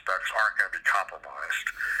prospects aren't going to be compromised.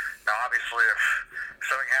 Now, obviously, if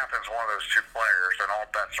something happens to one of those two players, then all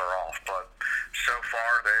bets are off. But so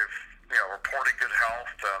far, they've, reported good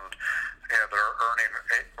health, and, they're earning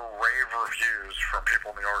rave reviews from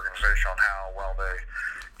people in the organization on how well they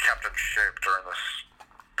kept in shape during this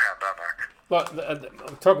pandemic. Well,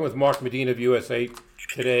 I'm talking with Mark Medina of USA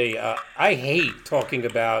Today. I hate talking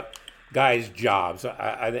about guys' jobs.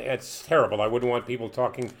 I think it's terrible. I wouldn't want people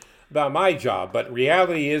talking about my job, but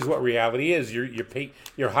reality is what reality is.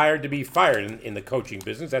 You're hired to be fired in the coaching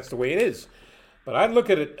business. That's the way it is. But I look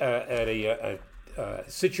at it at a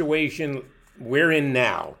situation we're in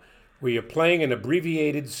now, where you're playing an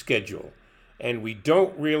abbreviated schedule, and we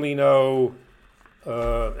don't really know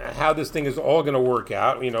how this thing is all going to work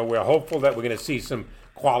out. We're hopeful that we're going to see some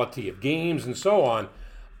quality of games and so on.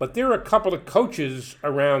 But there are a couple of coaches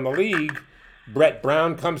around the league. Brett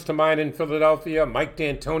Brown comes to mind in Philadelphia. Mike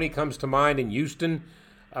D'Antoni comes to mind in Houston.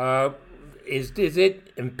 Is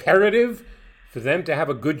it imperative for them to have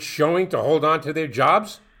a good showing to hold on to their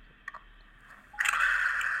jobs?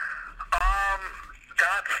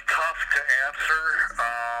 That's tough to answer.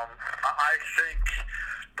 I think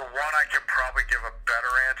the one I can probably give a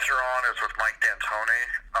better answer on is with Mike D'Antoni.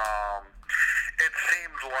 It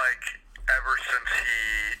seemed like ever since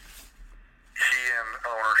he and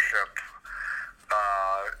ownership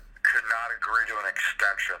could not agree to an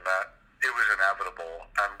extension, that it was inevitable.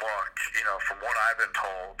 And look, from what I've been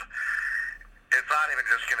told, it's not even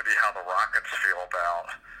just going to be how the Rockets feel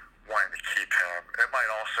about wanting to keep him. It might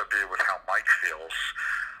also be with how Mike feels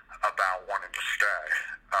about wanting to stay.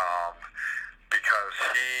 Because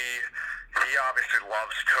he obviously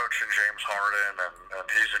loves coaching James Harden, and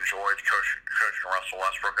he's enjoyed coaching Russell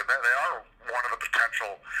Westbrook. And they are one of the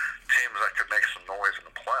potential teams that could make some noise in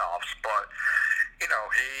the playoffs. But,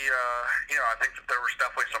 I think that there was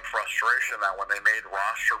definitely some frustration that when they made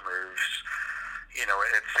roster moves,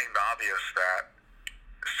 it seemed obvious that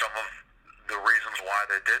some of the reasons why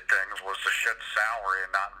they did things was to shed salary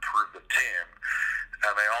and not improve the team.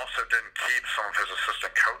 And they also didn't keep some of his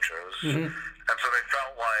assistant coaches. Mm-hmm. And so they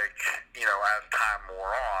felt like, as time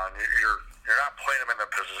wore on, you're not putting them in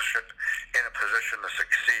a position to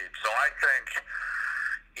succeed. So I think,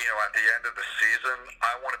 at the end of the season,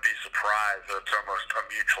 I want to be surprised that it's almost a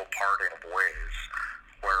mutual parting of ways,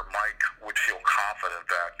 where Mike would feel confident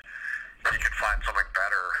that he could find something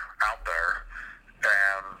better out there.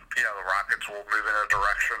 And, the Rockets will move in a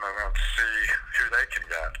direction and then see who they can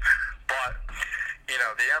get. But,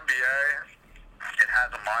 the NBA, it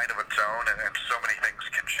has a mind of its own, and so many things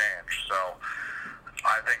can change. So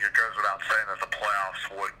I think it goes without saying that the playoffs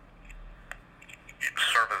would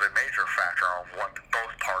serve as a major factor on what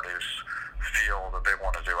both parties feel that they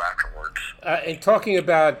want to do afterwards. And talking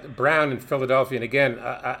about Brown in Philadelphia, and again,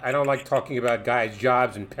 I don't like talking about guys'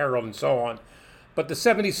 jobs and peril and so on, but the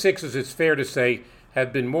 76ers, it's fair to say,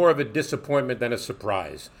 have been more of a disappointment than a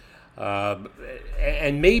surprise.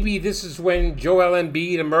 And maybe this is when Joel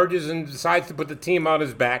Embiid emerges and decides to put the team on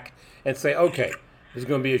his back and say, okay, this is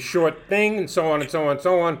going to be a short thing, and so on and so on and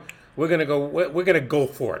so on. We're going to go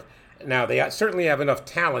for it. Now, they certainly have enough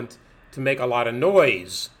talent to make a lot of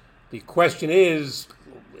noise. The question is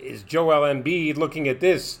Joel Embiid looking at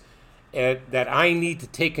this, that I need to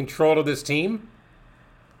take control of this team?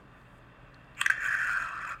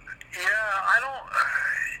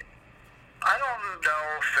 I don't know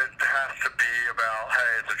if it has to be about,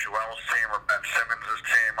 hey, it's a Joel's team or Ben Simmons'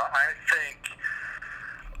 team. I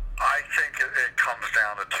think it comes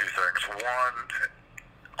down to two things. One,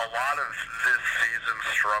 a lot of this season's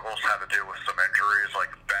struggles had to do with some injuries, like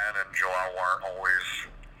Ben and Joel weren't always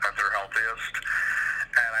at their healthiest.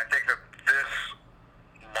 And I think that this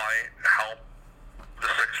might help the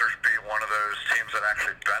Sixers be one of those teams that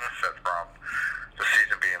actually benefit from the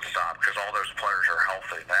season being stopped, because all those players are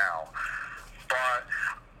healthy now. But,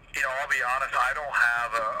 I'll be honest, I don't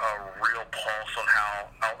have a real pulse on how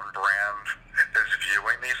Elton Brand is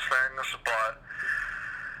viewing these things, but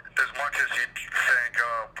as much as you think,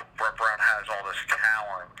 Brett Brown has all this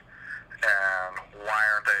talent, and why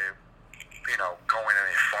aren't they, going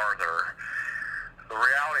any farther? The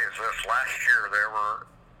reality is this: last year they were,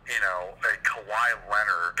 a Kawhi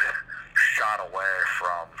Leonard shot away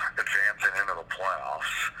from advancing into the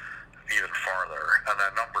playoffs even farther. And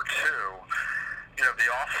then number two, the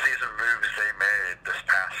off-season moves they made this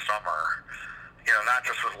past summer, not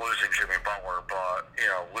just with losing Jimmy Butler, but,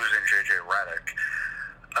 losing J.J. Redick.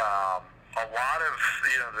 A lot of,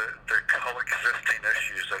 the coexisting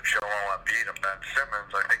issues that Joel Embiid and Ben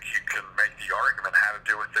Simmons, I think you can make the argument, had to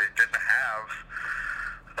do with they didn't have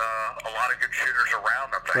a lot of good shooters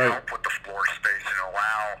around them to help with the floor space and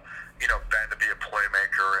allow, Ben to be a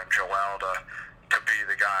playmaker and Joel to be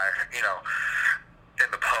the guy, in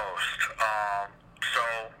the post. So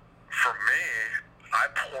for me, I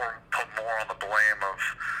put more on the blame of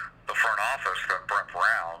the front office than Brett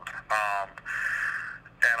Brown.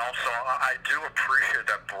 And also, I do appreciate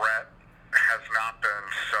that Brett has not been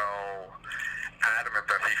so adamant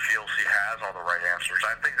that he feels he has all the right answers.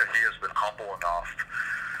 I think that he has been humble enough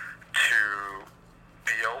to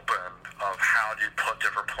be open of how do you put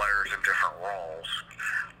different players in different roles.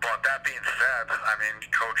 But that being said,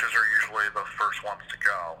 coaches are usually the first ones to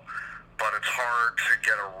go. But it's hard to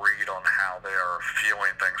get a read on how they are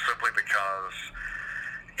feeling things, simply because,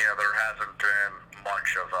 there hasn't been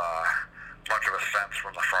much of a sense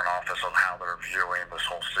from the front office on how they're viewing this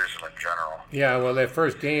whole season in general. Yeah, well, their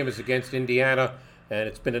first game is against Indiana, and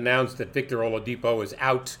it's been announced that Victor Oladipo is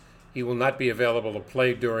out. He will not be available to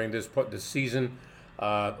play during this season.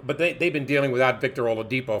 But they've been dealing without Victor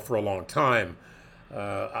Oladipo for a long time.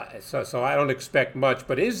 So I don't expect much.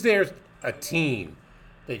 But is there a team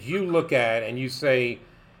that you look at and you say,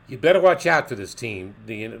 you better watch out for this team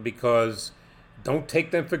because don't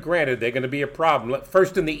take them for granted. They're going to be a problem.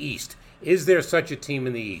 First in the East. Is there such a team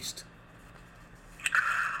in the East?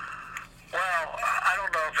 Well, I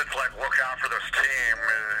don't know if it's like look out for this team.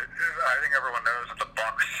 I think everyone knows that the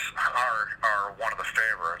Bucks are one of the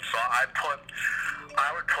favorites. So I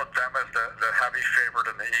would put them as the heavy favorite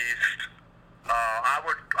in the East. I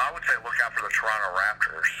would say look out for the Toronto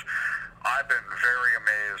Raptors. I've been very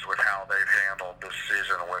amazed with how they've handled this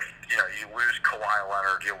season. With you lose Kawhi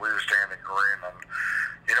Leonard, you lose Danny Green, and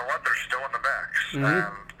you know what? They're still in the mix.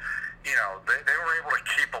 Mm-hmm. And they were able to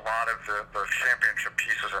keep a lot of the championship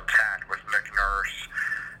pieces intact with Nick Nurse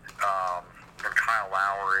and Kyle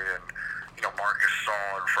Lowry and Marcus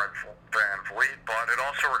Gasol and Fred VanVleet, but it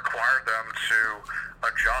also required them to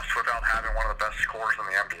adjust without having one of the best scorers in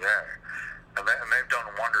the NBA, and they've done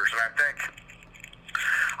wonders. And I think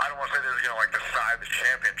I don't want to say this is decide the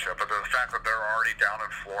championship, but the fact that they're already down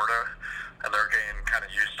in Florida and they're getting kind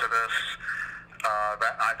of used to this.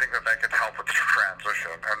 I think that could help with the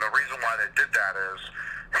transition. And the reason why they did that is,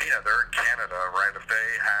 they're in Canada, right? If they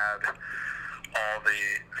had all the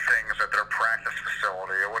things at their practice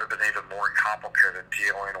facility, it would have been even more complicated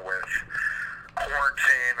dealing with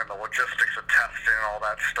quarantine and the logistics of testing and all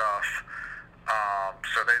that stuff.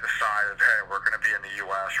 So they decided, hey, we're going to be in the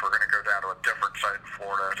U.S. We're going to go down to a different site in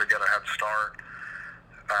Florida to get a head start.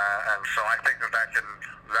 And so I think that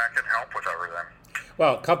can help with everything.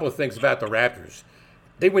 Well, a couple of things about the Raptors.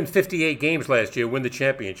 They win 58 games last year, win the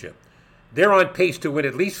championship. They're on pace to win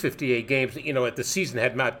at least 58 games, if the season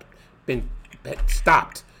had not been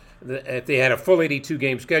stopped. If they had a full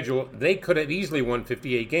 82-game schedule, they could have easily won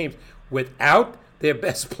 58 games without their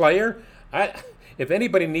best player. If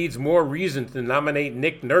anybody needs more reason to nominate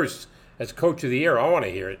Nick Nurse as Coach of the Year, I want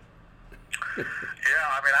to hear it. Yeah,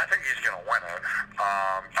 I think he's going to win it.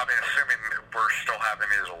 Assuming we're still having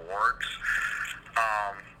these awards.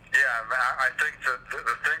 I think that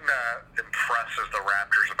the thing that impresses the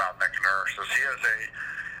Raptors about Nick Nurse is he has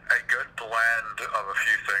a good blend of a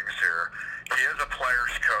few things here. He is a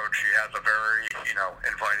player's coach. He has a very,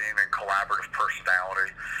 inviting and collaborative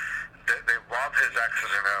personality. They love his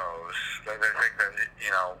X's and O's. They think that,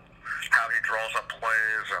 how he draws up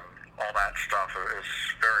plays and all that stuff is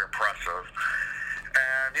very impressive.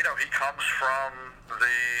 And, he comes from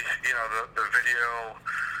the video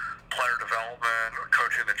player development,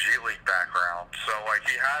 coaching the G League background. So,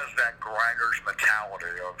 he has that grinder's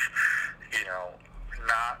mentality of,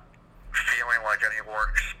 not feeling like any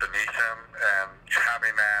work's beneath him and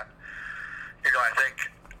having that, I think,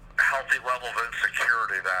 healthy level of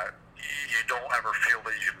insecurity that you don't ever feel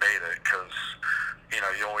that you've made it because,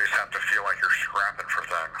 you always have to feel like you're scrapping for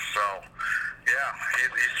things. So, yeah,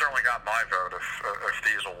 he's certainly got my vote if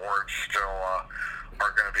these awards still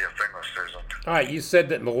are going to be a thing this season. All right, you said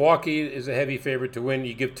that Milwaukee is a heavy favorite to win.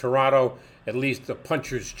 You give Toronto at least a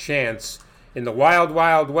puncher's chance. In the wild,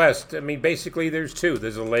 wild west, basically there's two.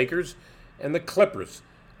 There's the Lakers and the Clippers.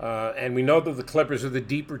 And we know that the Clippers are the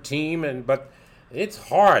deeper team, but it's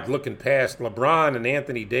hard looking past LeBron and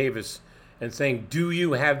Anthony Davis and saying, do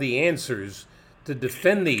you have the answers to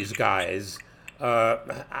defend these guys?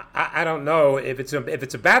 I don't know. If it's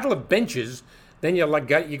a battle of benches, then you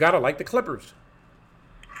got to like the Clippers.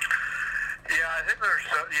 Yeah, I think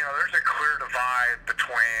there's a clear divide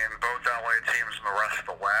between both LA teams and the rest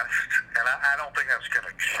of the West, and I don't think that's going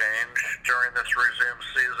to change during this resume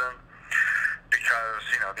season because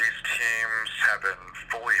these teams have been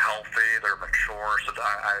fully healthy, they're mature, so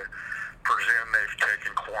I presume they've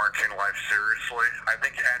taken quarantine life seriously. I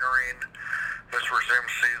think entering this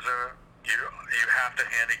resume season, you have to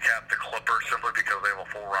handicap the Clippers simply because they have a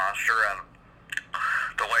full roster and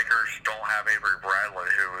the Lakers don't have Avery Bradley,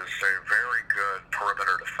 who is a very good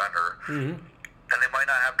perimeter defender. Mm-hmm. And they might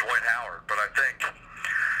not have Dwight Howard, but I think,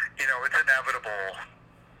 it's inevitable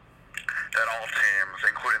that all teams,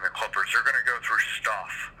 including the Clippers, are going to go through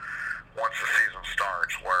stuff once the season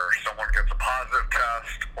starts, where someone gets a positive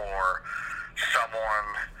test or someone,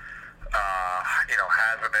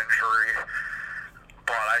 has an injury.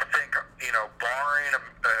 But I think, barring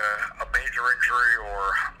a major injury or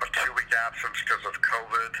a 2-week absence because of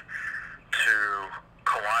COVID to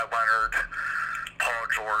Kawhi Leonard, Paul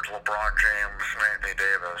George, LeBron James, and Anthony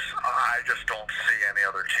Davis, I just don't see any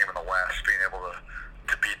other team in the West being able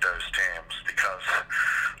to beat those teams because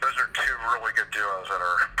those are two really good duos that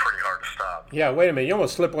are pretty hard to stop. Yeah, wait a minute. You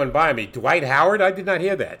almost slipped one by me. Dwight Howard? I did not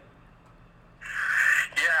hear that.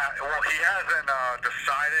 Yeah, well, he hasn't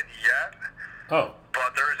decided yet. Oh.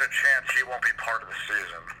 But there is a chance he won't be part of the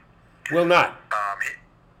season. Will not.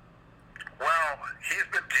 He's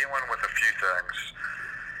been dealing with a things.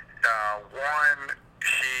 One,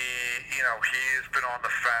 he's been on the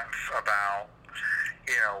fence about,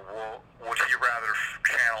 would he rather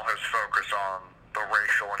channel his focus on the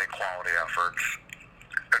racial inequality efforts,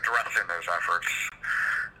 addressing those efforts,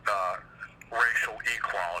 racial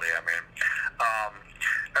equality, I mean.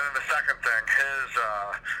 And then the second thing,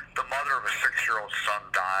 the mother of a 6-year-old son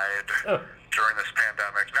died during this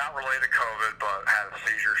pandemic, not related to COVID, but had a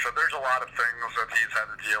seizure. So there's a lot of things that he's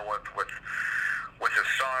had to deal with his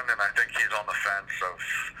son, and I think he's on the fence of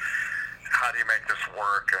how do you make this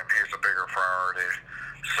work, and he's a bigger priority.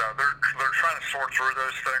 So they're trying to sort through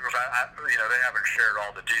those things. They haven't shared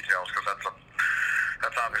all the details because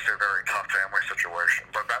that's obviously a very tough family situation.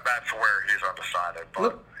 But that's where he's undecided.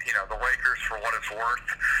 But the Lakers, for what it's worth,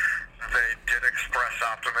 they did express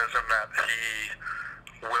optimism that he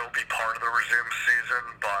will be part of the resumed season,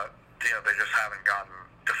 but they just haven't gotten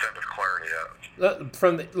definitive clarity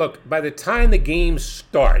yet. By the time the games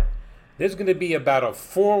start, there's going to be about a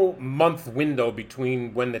 4-month window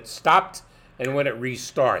between when it stopped and when it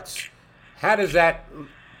restarts. How does that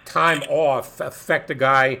time off affect a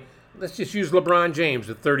guy? Let's just use LeBron James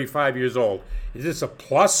at 35 years old. Is this a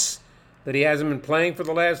plus that he hasn't been playing for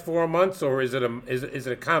the last 4 months, or is it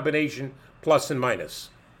a combination plus and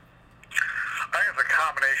minus? I think it's a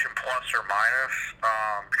combination plus or minus,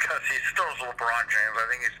 because he still is LeBron James. I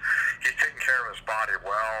think he's taking care of his body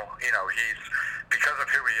well. He's, because of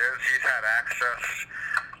who he is, he's had access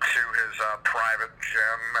to his private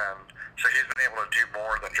gym, and so he's been able to do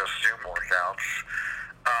more than just Zoom workouts.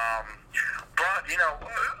 But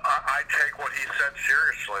I take what he said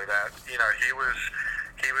seriously, that he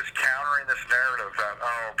was countering this narrative that,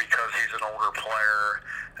 because he's an older player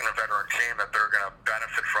and a veteran team, that they're going to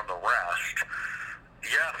benefit from the rest.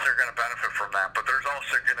 Yes, they're going to benefit from that, but there's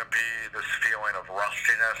also going to be this feeling of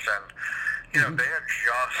rustiness, and they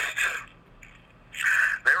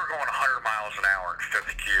were going 100 miles an hour in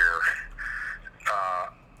fifth gear,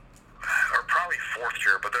 or probably fourth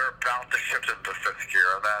gear, but they're about to shift into fifth gear,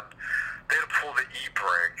 and then they had to pull the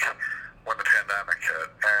e-brake when the pandemic hit,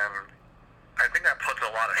 and I think that puts a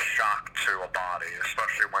lot of shock to a body,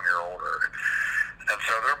 especially when you're older. And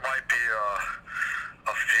so there might be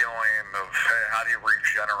a feeling of, hey, how do you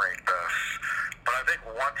regenerate this? But I think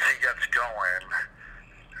once he gets going,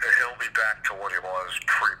 he'll be back to what he was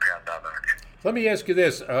pre-pandemic. Let me ask you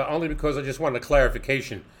this, only because I just wanted a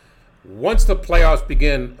clarification. Once the playoffs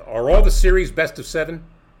begin, are all the series best of 7?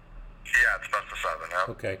 Yeah, it's best of 7, yeah.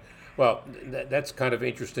 Okay. Well, that's kind of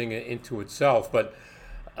interesting into itself. But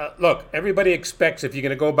look, everybody expects, if you're going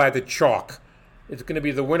to go by the chalk, it's going to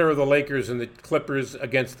be the winner of the Lakers and the Clippers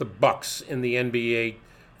against the Bucks in the NBA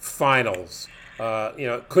Finals.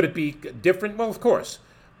 Could it be different? Well, of course.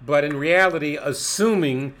 But in reality,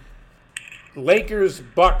 assuming Lakers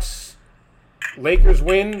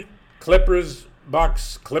win,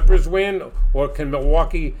 Bucks, Clippers win, or can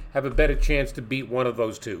Milwaukee have a better chance to beat one of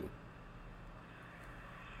those two?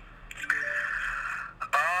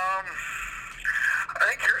 I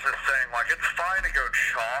think here's the thing, it's fine to go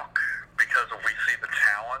chalk because we see the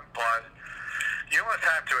talent, but you almost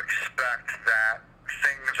have to expect that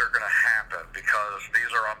things are going to happen because these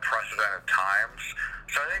are unprecedented times.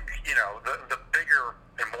 So I think, the bigger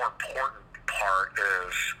and more important part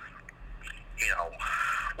is,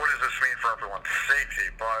 what does this mean for everyone's safety?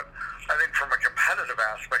 But I think from a competitive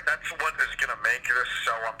aspect, that's what is going to make this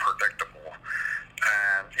so unpredictable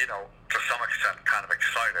and, to some extent kind of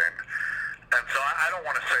exciting. And so I don't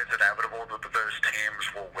want to say it's inevitable that those teams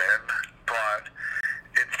will win, but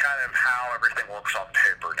it's kind of how everything looks on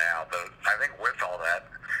paper now. But I think with all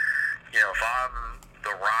that, if I'm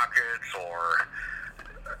the Rockets or,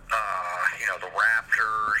 the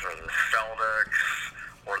Raptors or the Celtics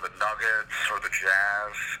or the Nuggets or the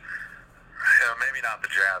Jazz, maybe not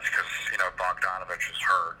the Jazz because, Bogdanovich is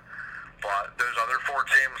hurt. But those other 4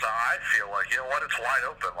 teams, I feel like, it's wide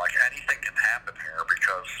open. Anything can happen here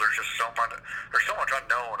because there's just so much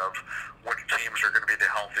unknown of which teams are going to be the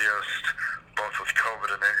healthiest, both with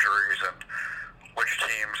COVID and injuries, and which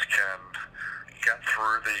teams can get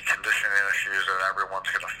through the conditioning issues that everyone's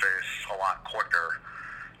going to face a lot quicker.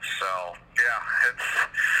 So, yeah,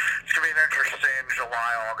 it's going to be an interesting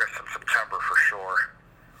July, August, and September for sure.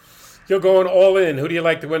 You're going all in. Who do you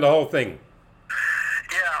like to win the whole thing?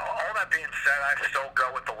 Yeah, all that being said, I still go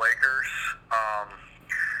with the Lakers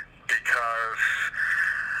because,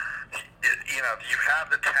 you have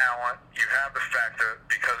the talent, you have the fact that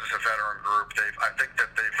because it's a veteran group, I think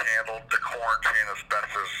that they've handled the quarantine as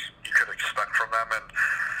best as you could expect from them. And,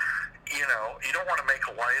 you don't want to make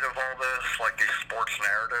light of all this, like these sports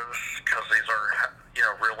narratives, because these are,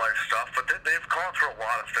 real life stuff. But they've gone through a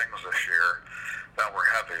lot of things this year. that were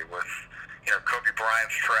heavy with, Kobe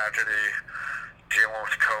Bryant's tragedy, dealing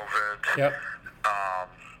with COVID. Yep.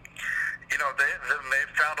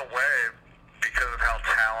 They've found a way because of how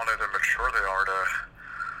talented and mature they are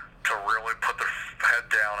to really put their head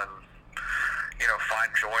down and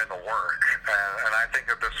find joy in the work. And I think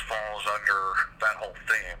that this falls under that whole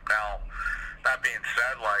theme. Now, that being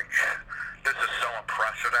said, this is so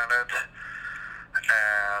unprecedented,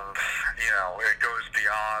 and it goes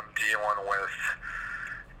beyond dealing with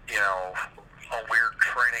a weird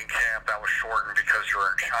training camp that was shortened because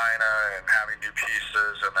you're in China and having new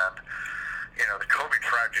pieces, and then the Kobe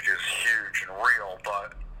tragedy is huge and real,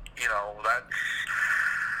 but that's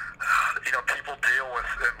people deal with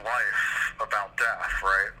in life about death,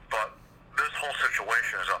 right? But this whole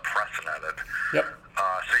situation is unprecedented. Yep.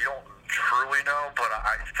 So you don't truly know, but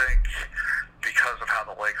I think because of how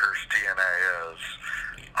the Lakers' DNA is,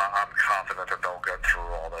 I'm confident that they'll get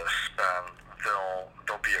through all this, and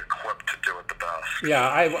they'll be equipped to do it the best. Yeah,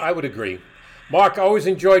 I would agree. Mark, I always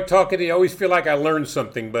enjoyed talking to you. I always feel like I learned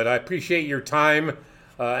something, but I appreciate your time,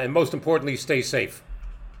 and most importantly, stay safe.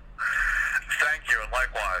 Thank you, and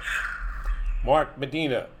likewise. Mark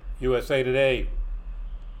Medina, USA Today.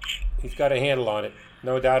 He's got a handle on it,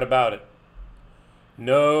 no doubt about it.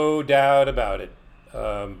 No doubt about it.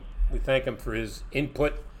 We thank him for his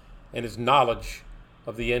input and his knowledge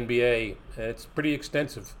of the NBA. It's pretty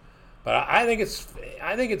extensive, but I think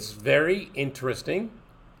it's very interesting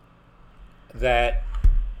that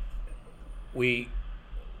we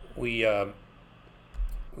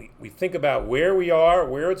think about where we are,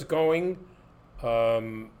 where it's going.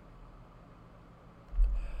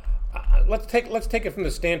 Let's take it from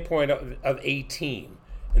the standpoint of a team,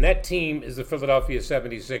 and that team is the Philadelphia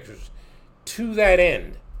 76ers. To that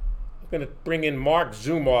end, I'm going to bring in Mark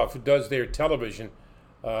Zumoff, who does their television,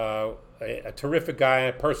 a terrific guy,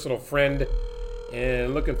 a personal friend,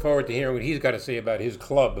 and looking forward to hearing what he's got to say about his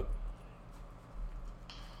club.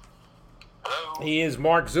 Hello. He is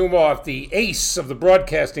Mark Zumoff, the ace of the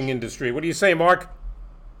broadcasting industry. What do you say, Mark?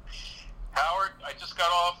 Howard, I just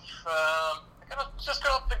got off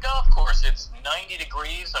the golf course. It's 90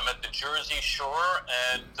 degrees. I'm at the Jersey Shore,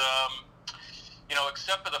 and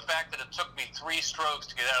except for the fact that it took me 3 strokes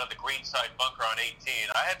to get out of the greenside bunker on 18,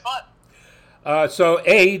 I had fun. So,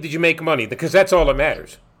 A, did you make money? Because that's all that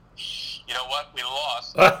matters. You know what? We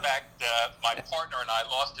lost. In fact, my partner and I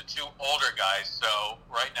lost to 2 older guys. So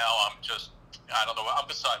right now, I don't know. I'm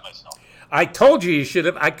beside myself. I told you should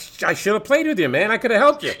have. I should have played with you, man. I could have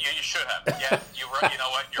helped you. You should have. Yeah, you're right. You know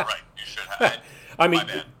what? You're right. You should have. I mean,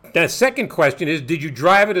 the second question is, did you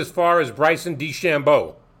drive it as far as Bryson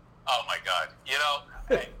DeChambeau? Oh, my God.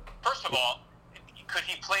 Hey, first of all, could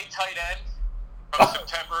he play tight end from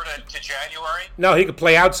September to January? No, he could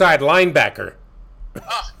play outside linebacker.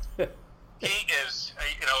 He is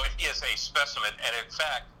a specimen. And in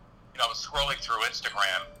fact, I was scrolling through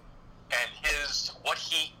Instagram, and what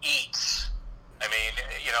he eats. I mean,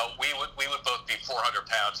 we would both be 400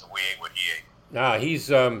 pounds if we ate what he ate. No, he's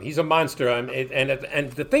a monster.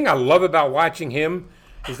 And the thing I love about watching him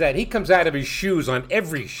is that he comes out of his shoes on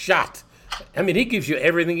every shot. I mean, he gives you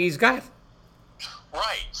everything he's got.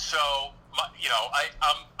 Right. So, I'm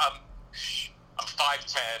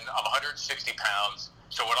 5'10", I'm 160 pounds.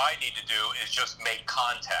 So what I need to do is just make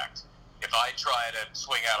contact. If I try to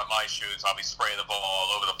swing out of my shoes, I'll be spraying the ball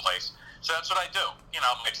all over the place. So that's what I do.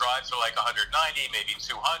 My drives are like 190, maybe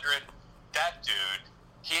 200. That dude,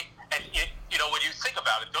 when you think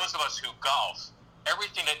about it, those of us who golf,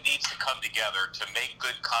 everything that needs to come together to make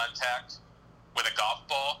good contact with a golf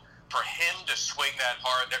ball, for him to swing that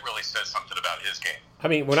hard, that really says something about his game. I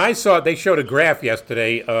mean, when I saw it, they showed a graph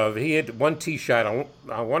yesterday of he had one tee shot.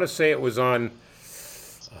 I want to say it was on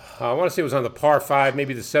the par 5,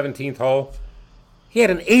 maybe the 17th hole. He had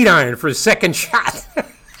an 8-iron for his second shot.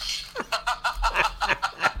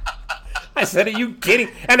 I said, "Are you kidding?"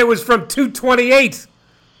 And it was from 228.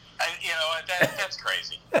 That's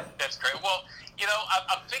crazy. That's great. Well,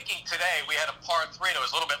 I'm thinking today we had a par 3 that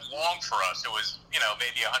was a little bit long for us. It was,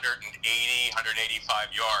 maybe 180, 185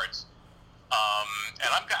 yards. And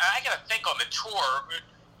I got to think on the tour,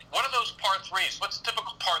 what are those par 3s? What's a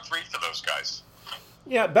typical par 3 for those guys?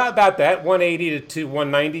 Yeah, about that, 180 to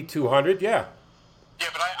 190, 200, yeah. Yeah,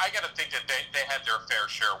 but I got to think that they had their fair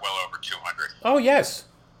share well over 200. Oh, yes.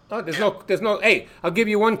 Oh, there's no. Hey, I'll give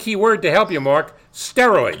you one key word to help you, Mark.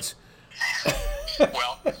 Steroids.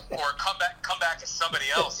 Well, or come back to somebody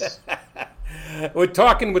else. We're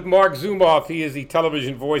talking with Mark Zumoff. He is the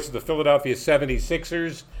television voice of the Philadelphia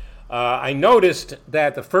 76ers. I noticed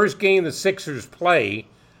that the first game the Sixers play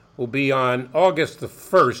will be on August the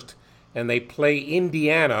 1st, and they play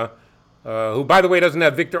Indiana who, by the way, doesn't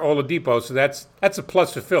have Victor Oladipo, so that's a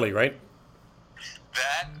plus for Philly, right?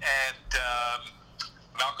 That and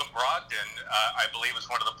Malcolm Brogdon, I believe, is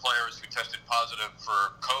one of the players who tested positive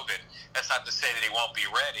for COVID. That's not to say that he won't be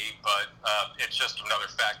ready, but it's just another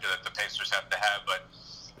factor that the Pacers have to have. But,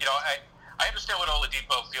 I understand what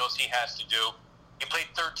Oladipo feels he has to do. He played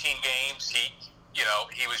 13 games. He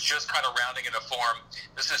was just kind of rounding into form.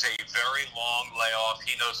 This is a very long layoff.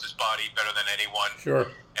 He knows his body better than anyone. Sure.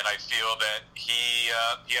 And I feel that he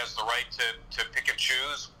has the right to pick and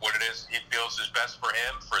choose what it is he feels is best for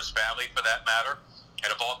him, for his family, for that matter. And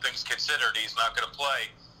if all things considered, he's not going to play.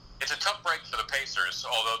 It's a tough break for the Pacers,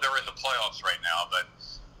 although they're in the playoffs right now. But,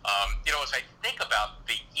 as I think about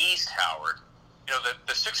the East, Howard,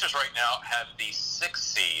 the Sixers right now have the 6th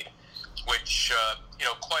seed, which,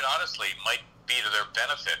 quite honestly, might be to their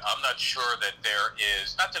benefit. I'm not sure that there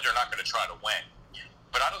is, not that they're not going to try to win,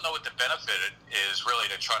 but I don't know what the benefit is really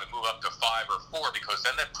to try to move up to 5 or 4, because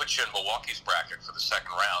then that puts you in Milwaukee's bracket for the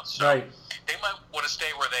second round. So right. They might want to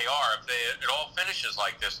stay where they are. If it all finishes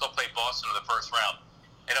like this, they'll play Boston in the first round.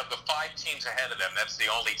 And of the 5 teams ahead of them, that's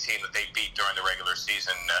the only team that they beat during the regular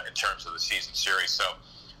season in terms of the season series. So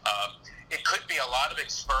it could be a lot of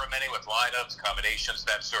experimenting with lineups, combinations,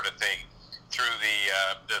 that sort of thing, through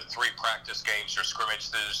the 3 practice games or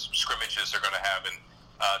scrimmages they're going to have in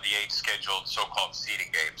the 8 scheduled so-called seeding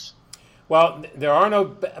games. Well, there are no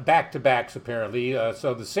back-to-backs apparently.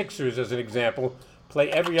 So the Sixers, as an example, play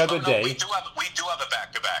every other day. We do have a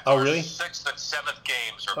back-to-back. Oh, really? 6th and 7th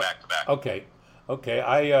games are back-to-back. Okay.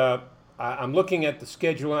 I'm looking at the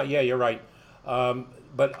schedule. Yeah, you're right.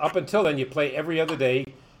 But up until then, you play every other day.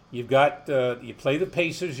 You've got you play the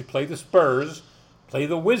Pacers, you play the Spurs, play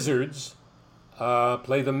the Wizards,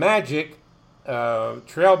 play the Magic,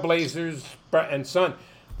 Trailblazers, and Sun.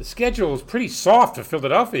 The schedule is pretty soft for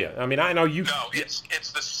Philadelphia. I mean, I know you. No, it's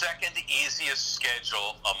the second easiest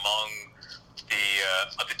schedule among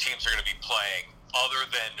the teams they're going to be playing, other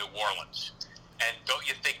than New Orleans. And don't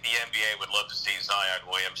you think the NBA would love to see Zion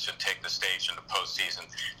Williamson take the stage in the postseason?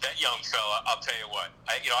 That young fella, I'll tell you what.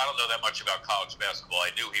 I don't know that much about college basketball. I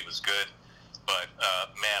knew he was good, but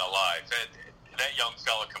man alive, that young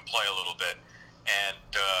fella can play a little bit. And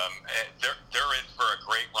they're in for a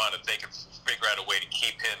great run if they can figure out a way to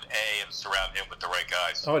keep him and surround him with the right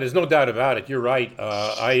guys. Oh, there's no doubt about it. You're right.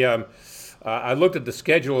 I looked at the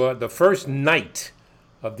schedule. The first night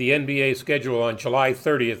of the NBA schedule on July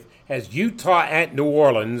 30th has Utah at New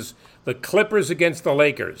Orleans, the Clippers against the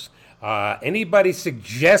Lakers. Anybody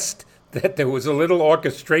suggest that there was a little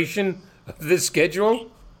orchestration of this schedule?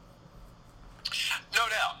 No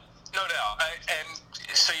doubt. And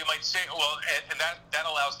so you might say, well, and that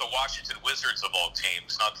allows the Washington Wizards of all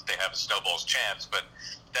teams, not that they have a snowball's chance, but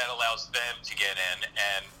that allows them to get in.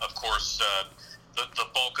 And, of course, the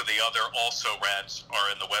bulk of the other also-rans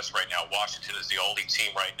are in the West right now. Washington is the only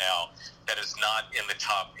team right now that is not in the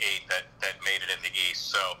top 8 that made it in the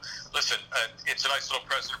East. So, listen, it's a nice little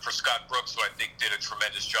present for Scott Brooks, who I think did a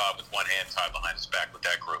tremendous job with one hand tied behind his back with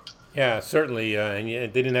that group. Yeah, certainly. And they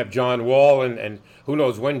didn't have John Wall, and who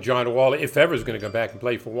knows when John Wall, if ever, is going to come back and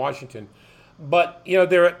play for Washington. But,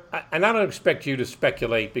 and I don't expect you to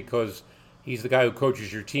speculate because he's the guy who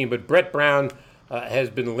coaches your team, but Brett Brown has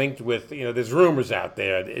been linked with, there's rumors out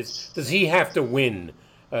there. Does he have to win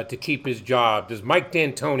to keep his job? Does Mike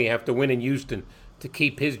D'Antoni have to win in Houston to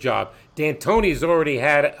keep his job? D'Antoni's already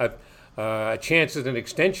had a chance at an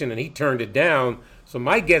extension, and he turned it down. So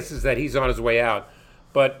my guess is that he's on his way out.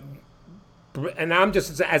 And I'm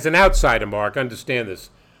just, as an outsider, Mark, understand this.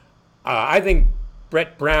 I think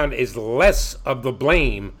Brett Brown is less of the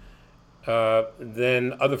blame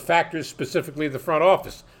than other factors, specifically the front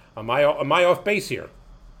office. Am I off base here?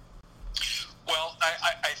 Well,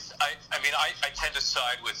 I tend to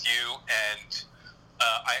side with you, and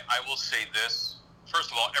I will say this.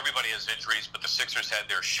 First of all, everybody has injuries, but the Sixers had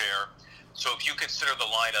their share. So if you consider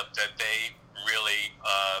the lineup that they really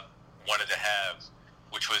wanted to have,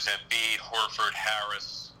 which was Embiid, Horford,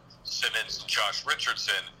 Harris, Simmons, and Josh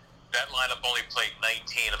Richardson, that lineup only played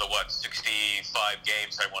 19 of the 65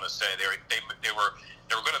 games, I want to say. They were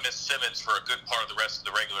going to miss Simmons for a good part of the rest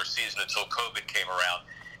of the regular season until COVID came around.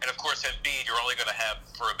 And, of course, Embiid, you're only going to have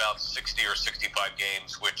for about 60 or 65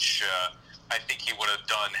 games, which I think he would have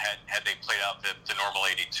done had they played out the normal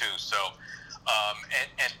 82. So,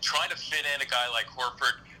 and trying to fit in a guy like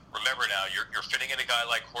Horford, remember now, you're fitting in a guy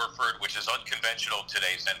like Horford, which is unconventional in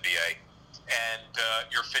today's NBA, and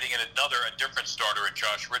you're fitting in a different starter in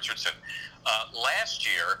Josh Richardson. Last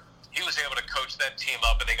year, he was able to coach that team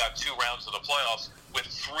up, and they got 2 rounds of the playoffs with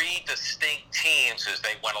 3 distinct teams as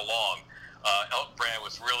they went along. Elton Brand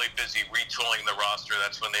was really busy retooling the roster.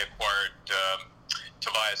 That's when they acquired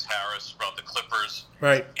Tobias Harris from the Clippers.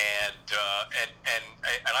 Right. And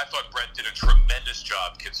I thought Brett did a tremendous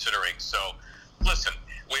job considering. So, listen,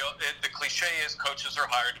 the cliche is coaches are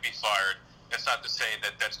hired to be fired. That's not to say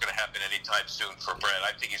that that's going to happen anytime soon for Brett.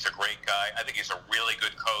 I think he's a great guy. I think he's a really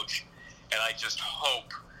good coach. And I just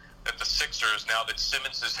hope that the Sixers, now that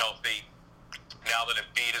Simmons is healthy, now that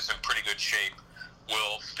Embiid is in pretty good shape,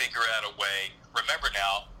 will figure out a way. Remember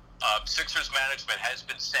now, Sixers management has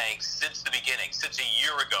been saying since the beginning, since a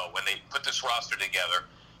year ago when they put this roster together,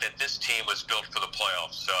 that this team was built for the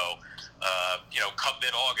playoffs. So, come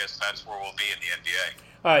mid-August, that's where we'll be in the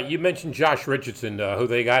NBA. You mentioned Josh Richardson, who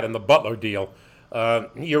they got in the Butler deal.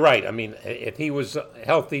 You're right. I mean, if he was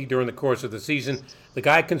healthy during the course of the season, the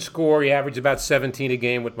guy can score. He averaged about 17 a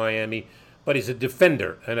game with Miami, but he's a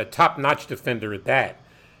defender, and a top-notch defender at that.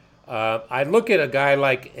 I look at a guy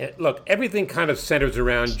everything kind of centers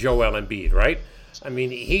around Joel Embiid, right? I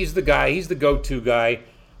mean, he's the guy, he's the go-to guy,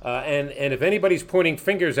 and if anybody's pointing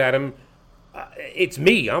fingers at him, it's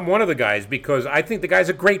me. I'm one of the guys because I think the guy's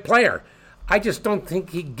a great player. I just don't think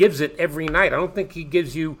he gives it every night. I don't think he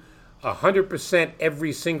gives you 100%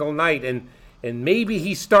 every single night, and maybe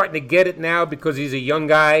he's starting to get it now because he's a young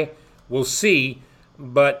guy. We'll see,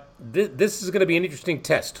 but this is going to be an interesting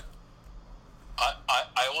test.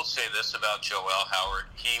 I will say this about Joel Howard.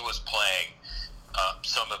 He was playing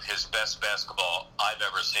some of his best basketball I've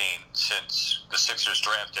ever seen since the Sixers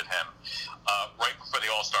drafted him right before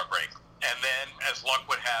the All-Star break. And then, as luck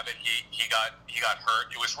would have it, he got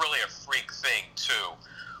hurt. It was really a freak thing, too,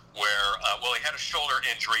 where, he had a shoulder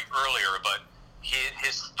injury earlier, but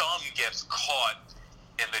his thumb gets caught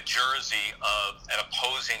in the jersey of an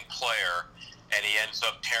opposing player, and he ends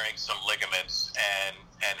up tearing some ligaments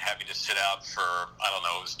and having to sit out for, I don't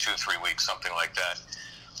know, it was 2-3 weeks, something like that.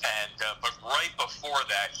 And but right before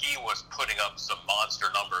that, he was putting up some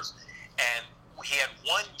monster numbers. And he had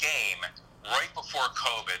one game right before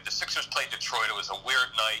COVID. The Sixers played Detroit. It was a weird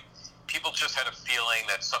night. People just had a feeling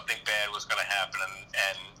that something bad was going to happen,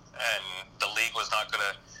 and the league was not going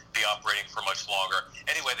to be operating for much longer.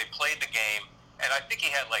 Anyway, they played the game, and I think he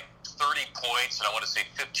had like 30 points, and I want to say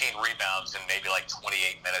 15 rebounds in maybe like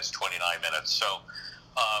 28 minutes, 29 minutes. So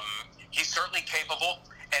he's certainly capable.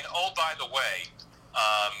 And oh, by the way,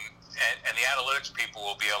 and the analytics people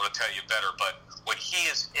will be able to tell you better, but when he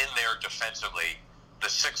is in there defensively, the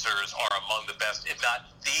Sixers are among the best, if not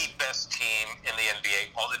the best team in the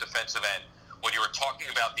NBA on the defensive end. When you were talking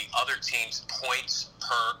about the other team's points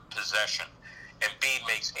per possession, Embiid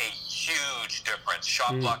makes a huge difference.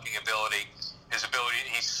 Shot blocking ability, his ability,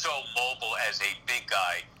 he's so mobile as a big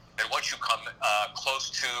guy that once you come close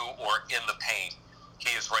to or in the paint,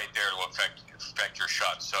 he is right there to affect your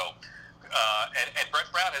shot. So, and Brett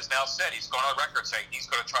Brown has now said, he's gone on record saying he's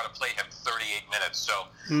going to try to play him 38 minutes. So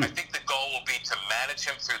I think the goal will be to manage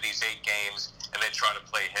him through these 8 games and then try to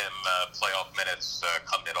play him playoff minutes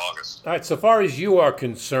come mid-August. All right, so far as you are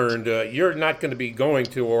concerned, you're not going to be going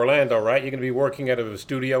to Orlando, right? You're going to be working out of a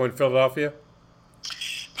studio in Philadelphia?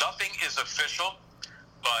 Nothing is official,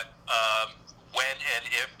 but when and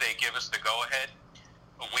if they give us the go-ahead,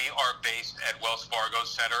 we are based at Wells Fargo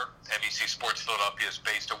Center. NBC Sports Philadelphia is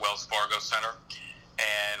based at Wells Fargo Center.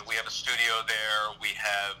 And we have a studio there. We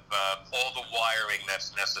have all the wiring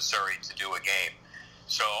that's necessary to do a game.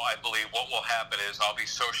 So I believe what will happen is I'll be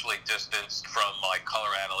socially distanced from my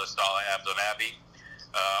color analyst, Abdul Nabi.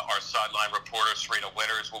 Our sideline reporter, Serena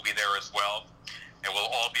Winters, will be there as well. And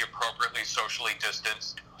we'll all be appropriately socially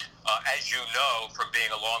distanced. As you know, from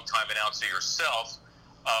being a longtime announcer yourself,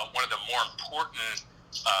 one of the more important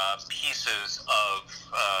pieces of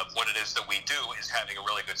what it is that we do is having a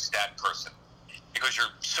really good stat person, because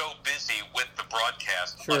you're so busy with the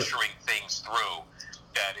broadcast, ushering things through,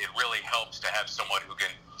 that it really helps to have someone who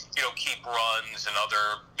can, keep runs and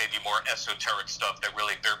other maybe more esoteric stuff that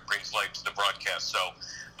really brings life to the broadcast. So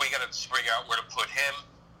we got to figure out where to put him,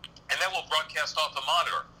 and then we'll broadcast off the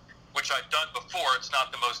monitor, which I've done before. It's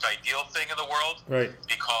not the most ideal thing in the world, right?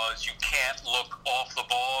 Because you can't look off the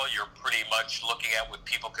ball. You're pretty much looking at what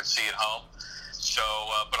people could see at home. So,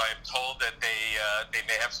 but I'm told that they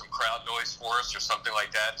may have some crowd noise for us or something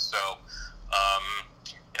like that. So,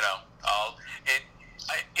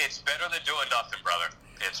 it's better than doing nothing, brother.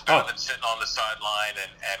 It's better than sitting on the sideline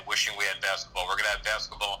and wishing we had basketball. We're going to have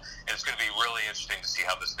basketball, and it's going to be really interesting to see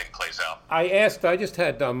how this thing plays out. I just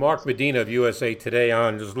had Mark Medina of USA Today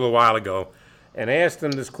on just a little while ago, and I asked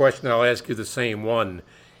him this question. I'll ask you the same one.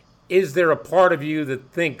 Is there a part of you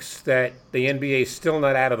that thinks that the NBA is still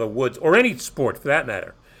not out of the woods, or any sport for that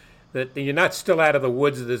matter, that you're not still out of the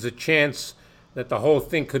woods, that there's a chance that the whole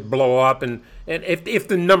thing could blow up, and if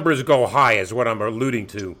the numbers go high, is what I'm alluding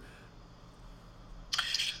to.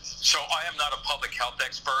 So I am not a public health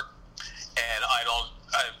expert, and I don't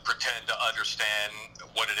pretend to understand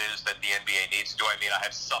what it is that the NBA needs to do. I mean, I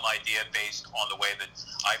have some idea based on the way that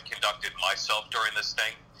I've conducted myself during this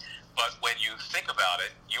thing. But when you think about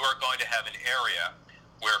it, you are going to have an area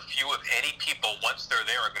where few, if any people, once they're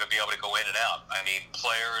there, are going to be able to go in and out. I mean,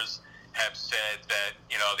 players have said that,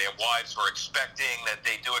 their wives are expecting, that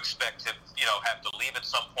they do expect to, have to leave at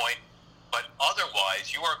some point. But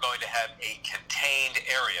otherwise, you are going to have a contained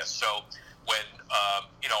area. So when,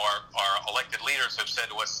 our elected leaders have said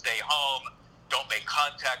to us, stay home, don't make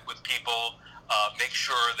contact with people, make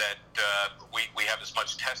sure that we have as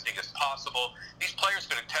much testing as possible. These players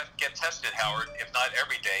are going to get tested, Howard, if not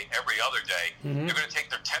every day, every other day. Mm-hmm. They're going to take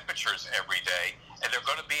their temperatures every day, and they're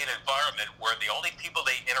going to be in an environment where the only people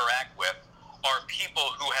they interact with are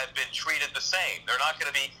people who have been treated the same. They're not going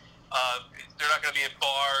to be at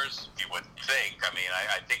bars, you would think. I mean,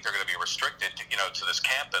 I think they're going to be restricted to this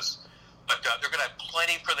campus, but they're going to have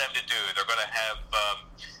plenty for them to do. They're going to have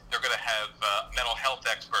mental health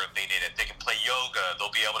expert if they need it. They can play yoga.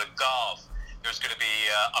 They'll be able to golf. There's going to be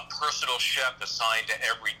a personal chef assigned to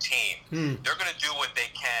every team. They're going to do what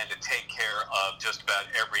they can to take care of just about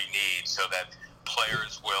every need so that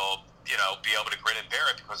players will, be able to grin and bear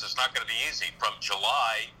it, because it's not going to be easy. From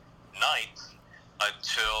July 9th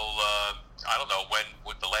until, I don't know, when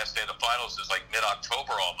the last day of the finals is, like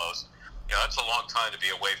mid-October almost. That's a long time to be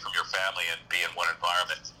away from your family and be in one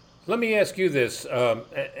environment. Let me ask you this,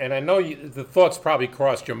 and I know the thoughts probably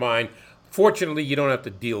crossed your mind. Fortunately, you don't have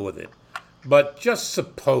to deal with it. But just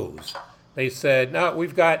suppose they said, no,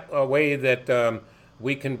 we've got a way that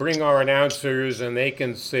we can bring our announcers and they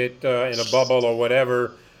can sit in a bubble or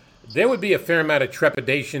whatever. There would be a fair amount of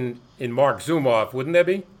trepidation in Mark Zumoff, wouldn't there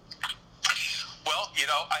be? Well,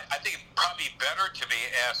 I think it'd probably be better to be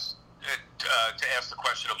asked to ask the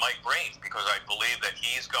question of Mike Breen, because I believe that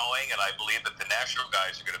he's going, and I believe that the national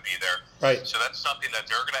guys are going to be there. Right. So that's something that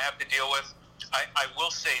they're going to have to deal with. I will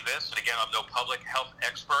say this, and again, I'm no public health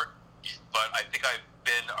expert, but I think I've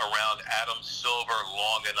been around Adam Silver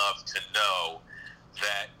long enough to know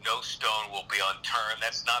that no stone will be unturned.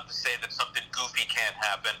 That's not to say that something goofy can't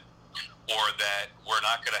happen or that we're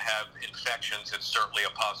not going to have infections. It's certainly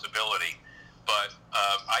a possibility. But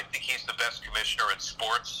I think he's the best commissioner in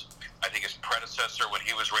sports. I think his predecessor, when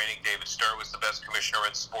he was reigning, David Stern, was the best commissioner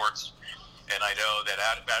in sports. And I know that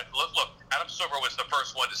Adam Silver was the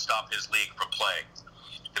first one to stop his league from playing.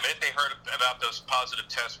 The minute they heard about those positive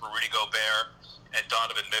tests for Rudy Gobert and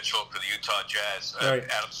Donovan Mitchell for the Utah Jazz, right.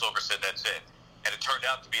 Adam Silver said that's it. And it turned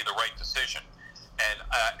out to be the right decision. And,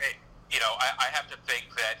 I have to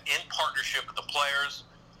think that in partnership with the players,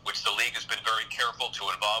 which the league has been very careful to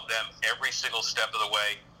involve them every single step of the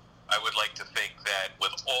way, I would like to think that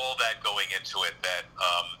with all that going into it, that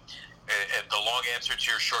the long answer to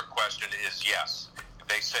your short question is yes. If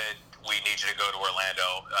they said, we need you to go to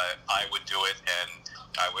Orlando, I would do it, and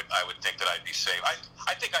I would think that I'd be safe.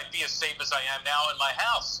 I think I'd be as safe as I am now in my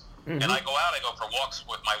house. Mm-hmm. And I go out, I go for walks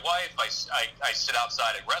with my wife, I sit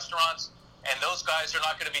outside at restaurants, and those guys are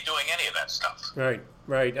not going to be doing any of that stuff. Right.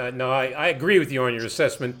 No, I agree with you on your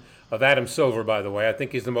assessment of Adam Silver, by the way. I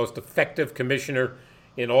think he's the most effective commissioner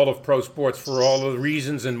in all of pro sports for all of the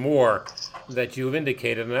reasons and more that you've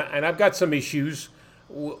indicated. And I've got some issues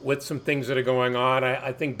with some things that are going on.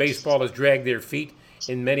 I think baseball has dragged their feet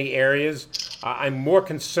in many areas. I'm more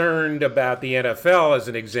concerned about the NFL, as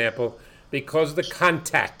an example, because of the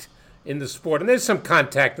contact in the sport. And there's some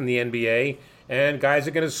contact in the NBA, and guys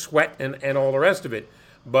are going to sweat and all the rest of it.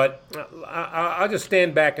 But I'll just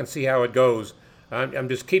stand back and see how it goes. I'm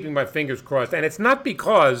just keeping my fingers crossed. And it's not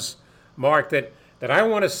because, Mark, that I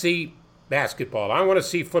want to see basketball. I want to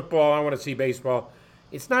see football. I want to see baseball.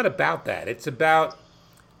 It's not about that. It's about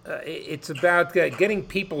getting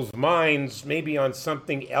people's minds maybe on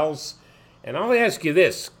something else. And I'll ask you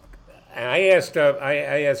this. And I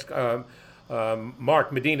asked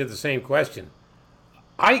Mark Medina the same question.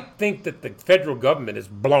 I think that the federal government is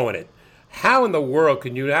blowing it. How in the world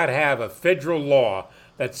can you not have a federal law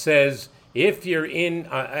that says if you're in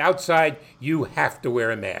outside, you have to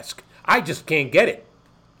wear a mask? I just can't get it.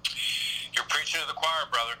 You're preaching to the choir,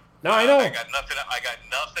 brother. No, I know. I got nothing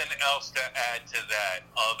else to add to that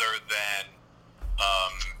other than,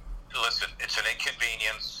 listen, it's an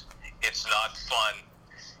inconvenience. It's not fun.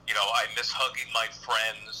 I miss hugging my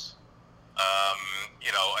friends. I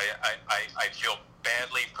feel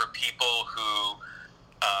badly for people who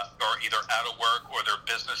are either out of work or their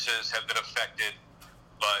businesses have been affected.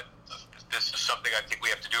 But this is something I think we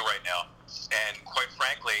have to do right now. And quite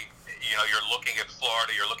frankly, you're looking at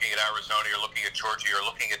Florida, you're looking at Arizona, you're looking at Georgia, you're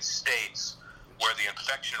looking at states where the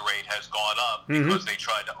infection rate has gone up because they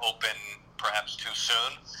tried to open perhaps too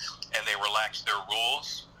soon, and they relaxed their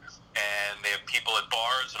rules, and they have people at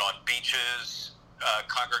bars and on beaches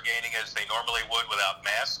congregating as they normally would without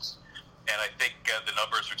masks. And I think the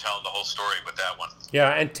numbers are telling the whole story with that one. Yeah,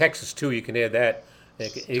 and Texas too. You can add that.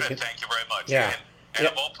 Thank you very much. Yeah. And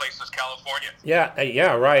of all places, California.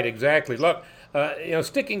 Yeah, right, exactly. Look,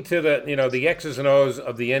 sticking to the X's and O's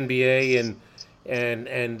of the NBA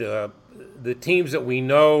and the teams that we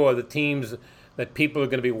know are the teams that people are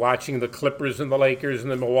going to be watching, the Clippers and the Lakers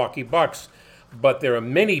and the Milwaukee Bucks. But there are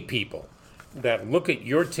many people that look at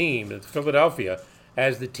your team, Philadelphia,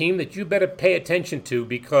 as the team that you better pay attention to,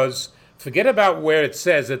 because forget about where it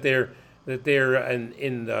says that they're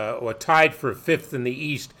or tied for fifth in the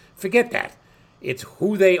East. Forget that. It's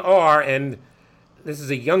who they are, and this is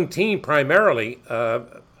a young team primarily.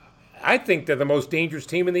 I think they're the most dangerous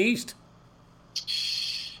team in the East.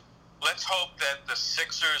 Let's hope that the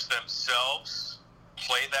Sixers themselves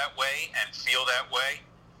play that way and feel that way,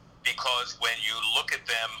 because when you look at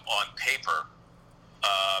them on paper,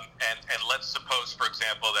 and let's suppose, for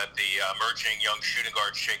example, that the emerging young shooting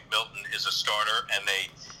guard Shake Milton is a starter, and they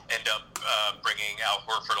end up bringing Al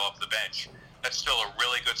Horford off the bench. That's still a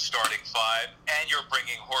really good starting five, and you're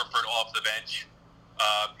bringing Horford off the bench.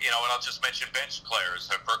 And I'll just mention bench players.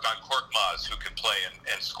 Furkan Korkmaz, who can play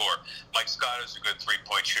and score. Mike Scott is a good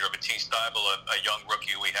three-point shooter. Matisse Thybulle, a young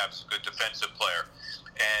rookie we have, is a good defensive player.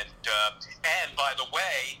 And by the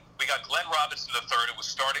way, we got Glenn Robinson III, who was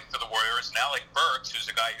starting for the Warriors, and Alec Burks, who's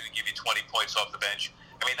a guy who can give you 20 points off the bench.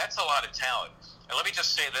 I mean, that's a lot of talent. And let me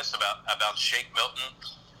just say this about Shake Milton.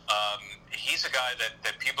 He's a guy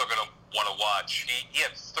that people are going to want to watch. He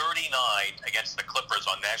had 39 against the Clippers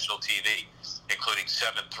on national TV, including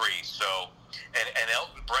 7-3. So, and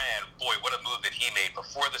Elton Brand, boy, what a move that he made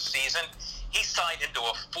before the season. He signed into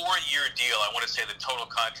a 4-year deal. I want to say the total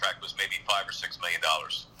contract was maybe $5 or $6 million.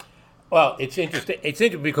 Well, it's interesting. It's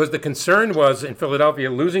interesting because the concern was in Philadelphia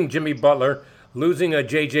losing Jimmy Butler, losing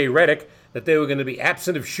J.J. Redick, that they were going to be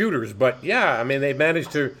absent of shooters. But yeah, I mean, they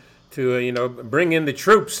managed to bring in the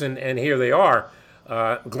troops, and here they are.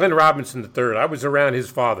 Glenn Robinson III. I was around his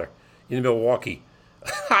father in Milwaukee.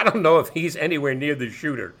 I don't know if he's anywhere near the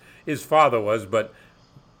shooter his father was, but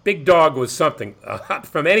Big Dog was something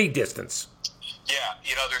from any distance. Yeah,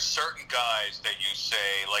 there's certain guys that you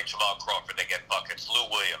say, like Jamal Crawford, they get buckets. Lou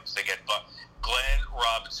Williams, they get buckets. Glenn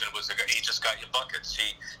Robinson was a guy, he just got you buckets.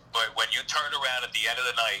 But when you turned around at the end of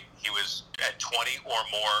the night, he was at 20 or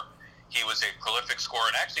more. He was a prolific scorer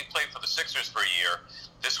and actually played for the Sixers for a year.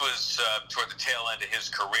 This was toward the tail end of his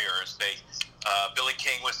career. Billy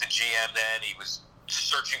King was the GM then. He was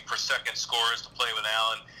searching for second scorers to play with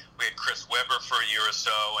Allen. We had Chris Webber for a year or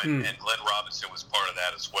so, and Glenn Robinson was part of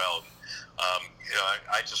that as well.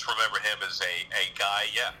 I just remember him as a guy,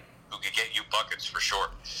 who could get you buckets for sure.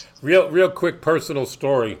 Real quick personal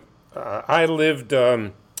story. I lived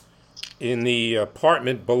in the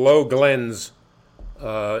apartment below Glenn's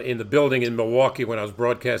in the building in Milwaukee when I was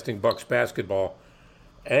broadcasting Bucks basketball,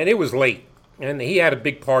 and it was late, and he had a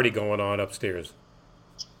big party going on upstairs.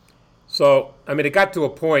 So, I mean, it got to a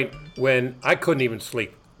point when I couldn't even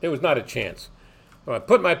sleep. There was not a chance. So I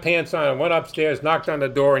put my pants on, I went upstairs, knocked on the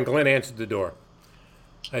door, and Glenn answered the door.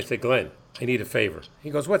 I said, "Glenn, I need a favor." He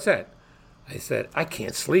goes, "What's that?" I said, "I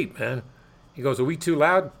can't sleep, man." He goes, "Are we too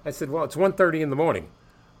loud?" I said, "Well, it's 1:30 in the morning.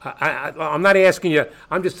 I'm not asking you.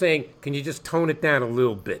 I'm just saying, can you just tone it down a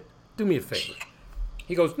little bit? Do me a favor."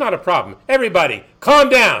 He goes, "Not a problem. Everybody, calm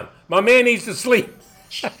down. My man needs to sleep."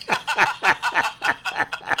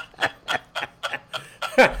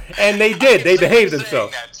 And they did. They behaved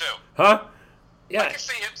themselves. That too. Huh? Yeah. I can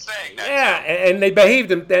see him saying that. Yeah, and they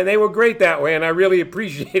behaved, and they were great that way, and I really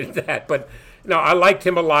appreciated that. But I liked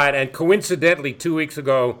him a lot. And coincidentally, 2 weeks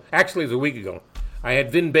ago, actually it was a week ago, I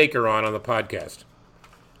had Vin Baker on the podcast.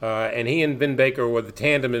 And he and Vin Baker were the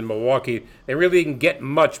tandem in Milwaukee. They really didn't get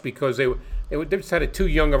much because they just had too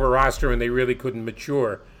young of a roster and they really couldn't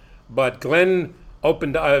mature. But Vin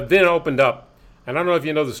opened up. And I don't know if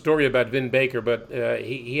you know the story about Vin Baker, but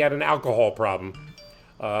he had an alcohol problem.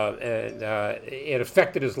 And it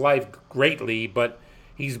affected his life greatly, but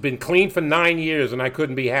he's been clean for 9 years, and I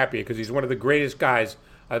couldn't be happier because he's one of the greatest guys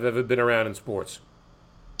I've ever been around in sports.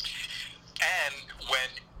 And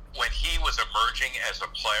when he was emerging as a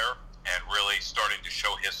player and really starting to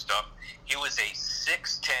show his stuff, he was a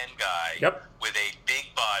 6'10" guy with a big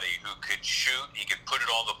body who could shoot. He could put it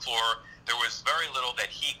on the floor. There was very little that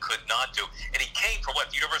he could not do. And he came from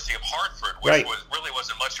the University of Hartford, which really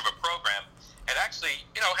wasn't much of a program. and actually,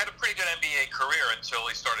 had a pretty good NBA career until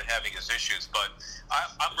he started having his issues. But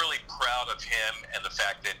I'm really proud of him and the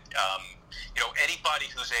fact that, anybody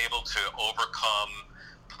who's able to overcome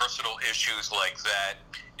personal issues like that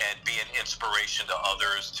and be an inspiration to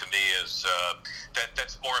others, to me, is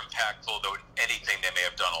that's more impactful than anything they may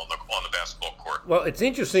have done on the basketball court. Well, it's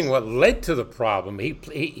interesting what led to the problem.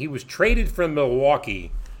 He was traded from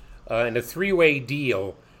Milwaukee in a three-way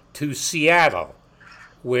deal to Seattle,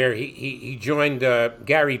 where he joined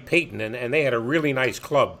Gary Payton, and they had a really nice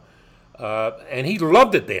club. And he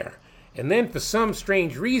loved it there. And then for some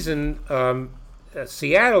strange reason,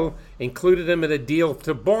 Seattle included him in a deal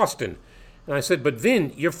to Boston. And I said, but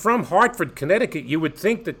Vin, you're from Hartford, Connecticut. You would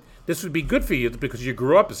think that this would be good for you because you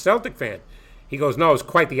grew up a Celtic fan. He goes, no, it's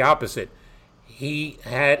quite the opposite. He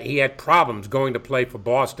had problems going to play for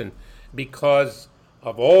Boston because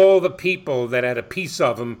of all the people that had a piece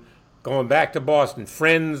of him going back to Boston,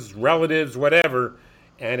 friends, relatives, whatever,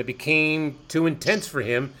 and it became too intense for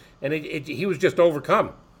him, and he was just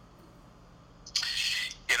overcome.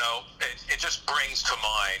 It just brings to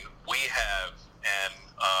mind, we have, and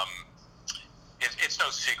it's no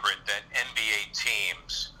secret that NBA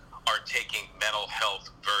teams are taking mental health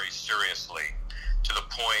very seriously, to the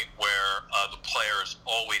point where the players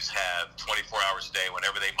always have 24 hours a day,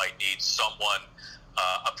 whenever they might need someone,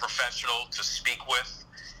 a professional to speak with.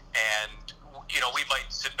 And, we might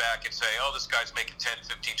sit back and say, oh, this guy's making $10,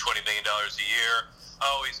 $15, $20 million a year.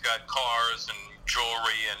 Oh, he's got cars and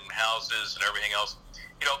jewelry and houses and everything else.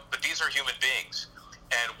 But these are human beings.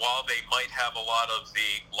 And while they might have a lot of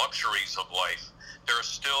the luxuries of life, there are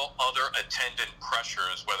still other attendant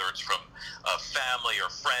pressures, whether it's from family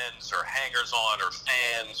or friends or hangers-on or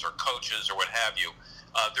fans or coaches or what have you.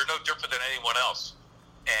 They're no different than anyone else.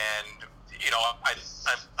 And,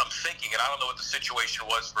 I'm thinking, and I don't know what the situation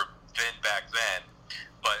was for Vin back then,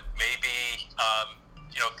 but maybe,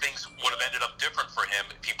 things would have ended up different for him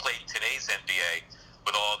if he played today's NBA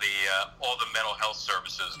with all the mental health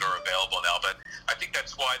services that are available now. But I think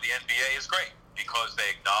that's why the NBA is great, because they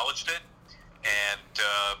acknowledged it, and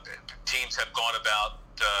teams have gone about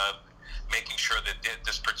making sure that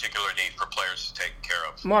this particular need for players is taken care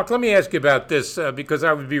of. Mark, let me ask you about this, because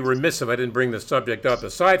I would be remiss if I didn't bring the subject up.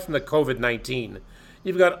 Aside from the COVID-19,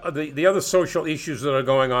 you've got the other social issues that are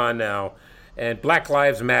going on now, and Black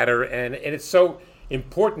Lives Matter, and it's so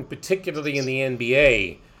important, particularly in the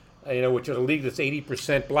NBA, which is a league that's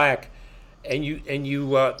 80% black, and you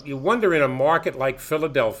wonder, in a market like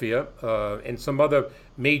Philadelphia and some other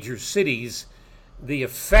major cities, the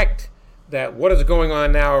effect that what is going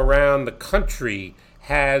on now around the country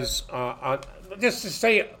has on, just to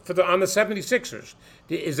say, on the 76ers.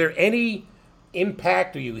 Is there any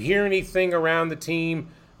impact? Do you hear anything around the team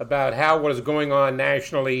about how what is going on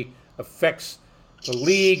nationally affects the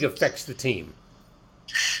league, affects the team?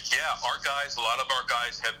 Yeah, a lot of our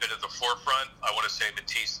guys have been at the forefront. I want to say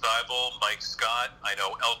Matisse Thybulle, Mike Scott, I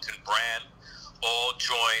know Elton Brand, all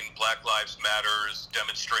joined Black Lives Matters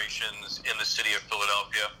demonstrations in the city of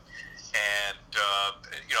Philadelphia. And,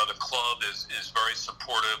 the club is very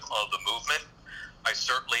supportive of the movement. I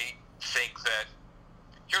certainly think that,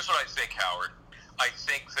 here's what I think, Howard. I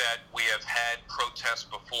think that we have had protests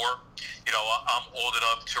before. I'm old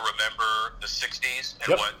enough to remember the 60s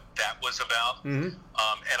and what that was about. Mm-hmm.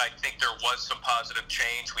 And I think there was some positive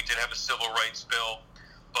change. We did have a civil rights bill,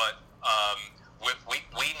 but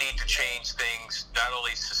we need to change things not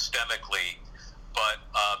only systemically, but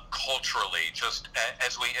culturally, just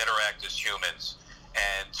as we interact as humans,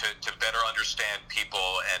 and to better understand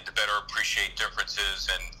people and to better appreciate differences,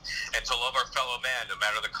 and to love our fellow man, no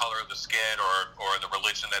matter the color of the skin or the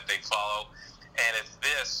religion that they follow. And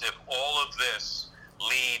if all of this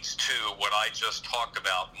leads to what I just talked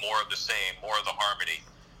about, more of the same, more of the harmony,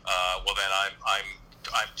 well, then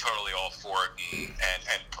I'm totally all for it, and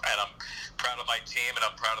I'm proud of my team, and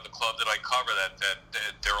I'm proud of the club that I cover, that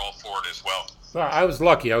they're all for it as well. Well, I was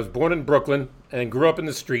lucky. I was born in Brooklyn and grew up in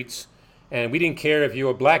the streets, and we didn't care if you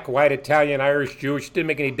were black, white, Italian, Irish, Jewish. It didn't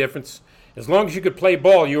make any difference. As long as you could play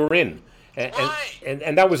ball, you were in.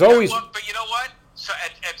 And that was always... But you know what? So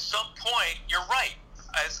at some point, you're right.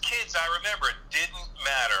 As kids, I remember it didn't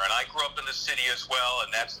matter, and I grew up in the city as well,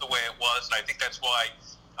 and that's the way it was, and I think that's why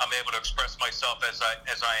I'm able to express myself as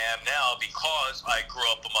I am now, because I grew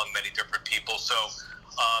up among many different people. So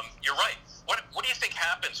you're right. What do you think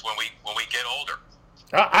happens when we get older?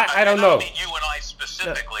 I don't know. I mean you and I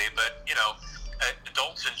specifically, but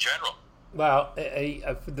adults in general. Well,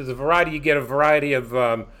 there's a variety. You get a variety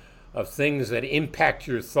of things that impact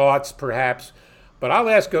your thoughts, perhaps. But I'll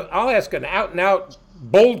ask an out and out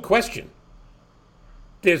bold question.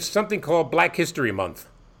 There's something called Black History Month.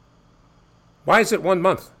 Why is it 1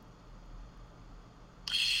 month?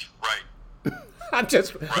 Right.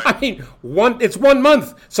 I mean, it's 1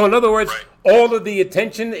 month. So in other words, Right. all of the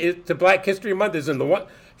attention to Black History Month is in the one.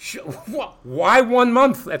 Why 1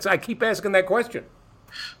 month? I keep asking that question.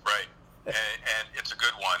 Right. And it's a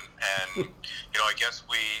good one. And, I guess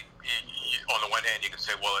on the one hand, you can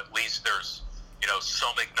say, well, at least there's,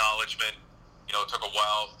 some acknowledgement. It took a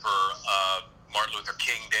while for Martin Luther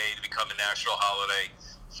King Day to become a national holiday.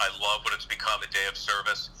 I love what it's become, a day of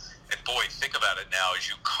service. And boy, think about it now as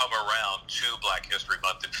you come around to Black History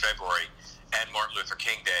Month in February and Martin Luther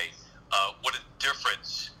King Day, what a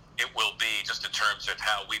difference it will be just in terms of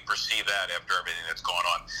how we perceive that after everything that's going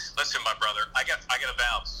on. Listen, my brother, I got to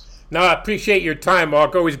bounce. No, I appreciate your time,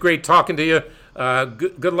 Mark. Always great talking to you.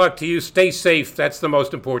 Good luck to you. Stay safe. That's the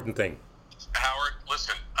most important thing. Howard,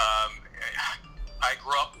 listen, I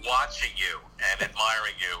grew up watching you and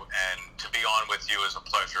admiring you, and to be on with you is a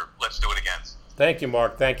pleasure. Let's do it again. Thank you,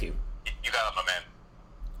 Mark. Thank you. You got it, my man.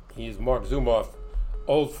 He's Mark Zumoff,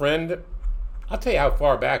 old friend. I'll tell you how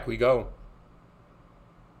far back we go.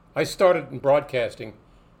 I started in broadcasting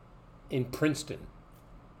in Princeton,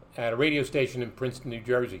 at a radio station in Princeton, New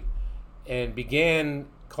Jersey, and began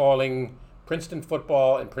calling Princeton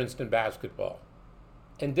football and Princeton basketball,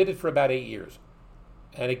 and did it for about 8 years.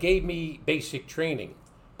 And it gave me basic training.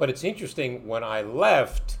 But it's interesting, when I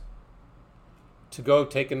left to go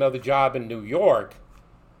take another job in New York,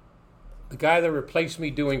 the guy that replaced me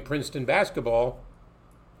doing Princeton basketball,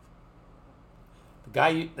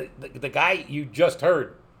 the guy you just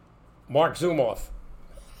heard, Mark Zumoff.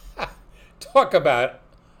 Talk about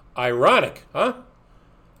ironic, huh?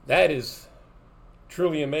 That is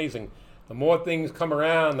truly amazing. The more things come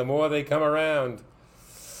around, the more they come around.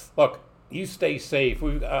 Look, you stay safe.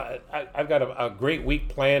 I've got a great week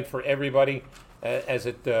planned for everybody as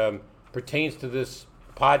it pertains to this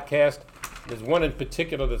podcast. There's one in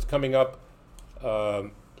particular that's coming up. We're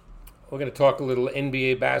going to talk a little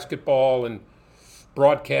NBA basketball and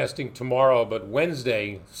broadcasting tomorrow, but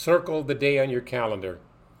Wednesday, circle the day on your calendar.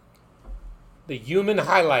 The Human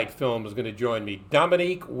Highlight Film is going to join me,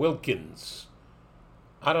 Dominique Wilkins.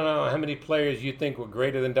 I don't know how many players you think were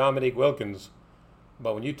greater than Dominique Wilkins,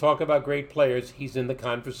 but when you talk about great players, he's in the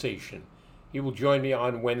conversation. He will join me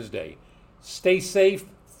on Wednesday. Stay safe.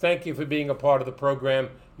 Thank you for being a part of the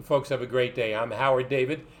program. You folks have a great day. I'm Howard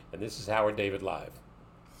David, and this is Howard David Live.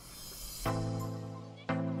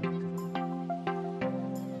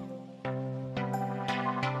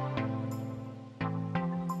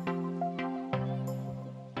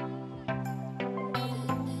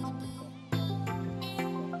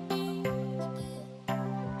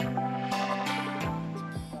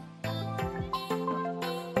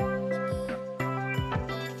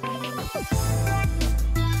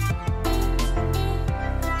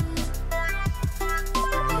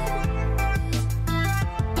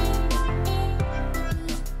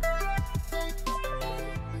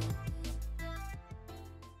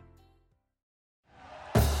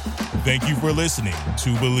 Thank you for listening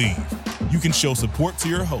to Believe. You can show support to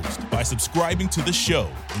your host by subscribing to the show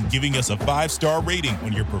and giving us a 5-star rating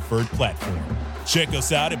on your preferred platform. Check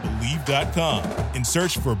us out at Believe.com and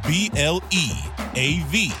search for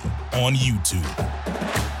BLEAV on YouTube.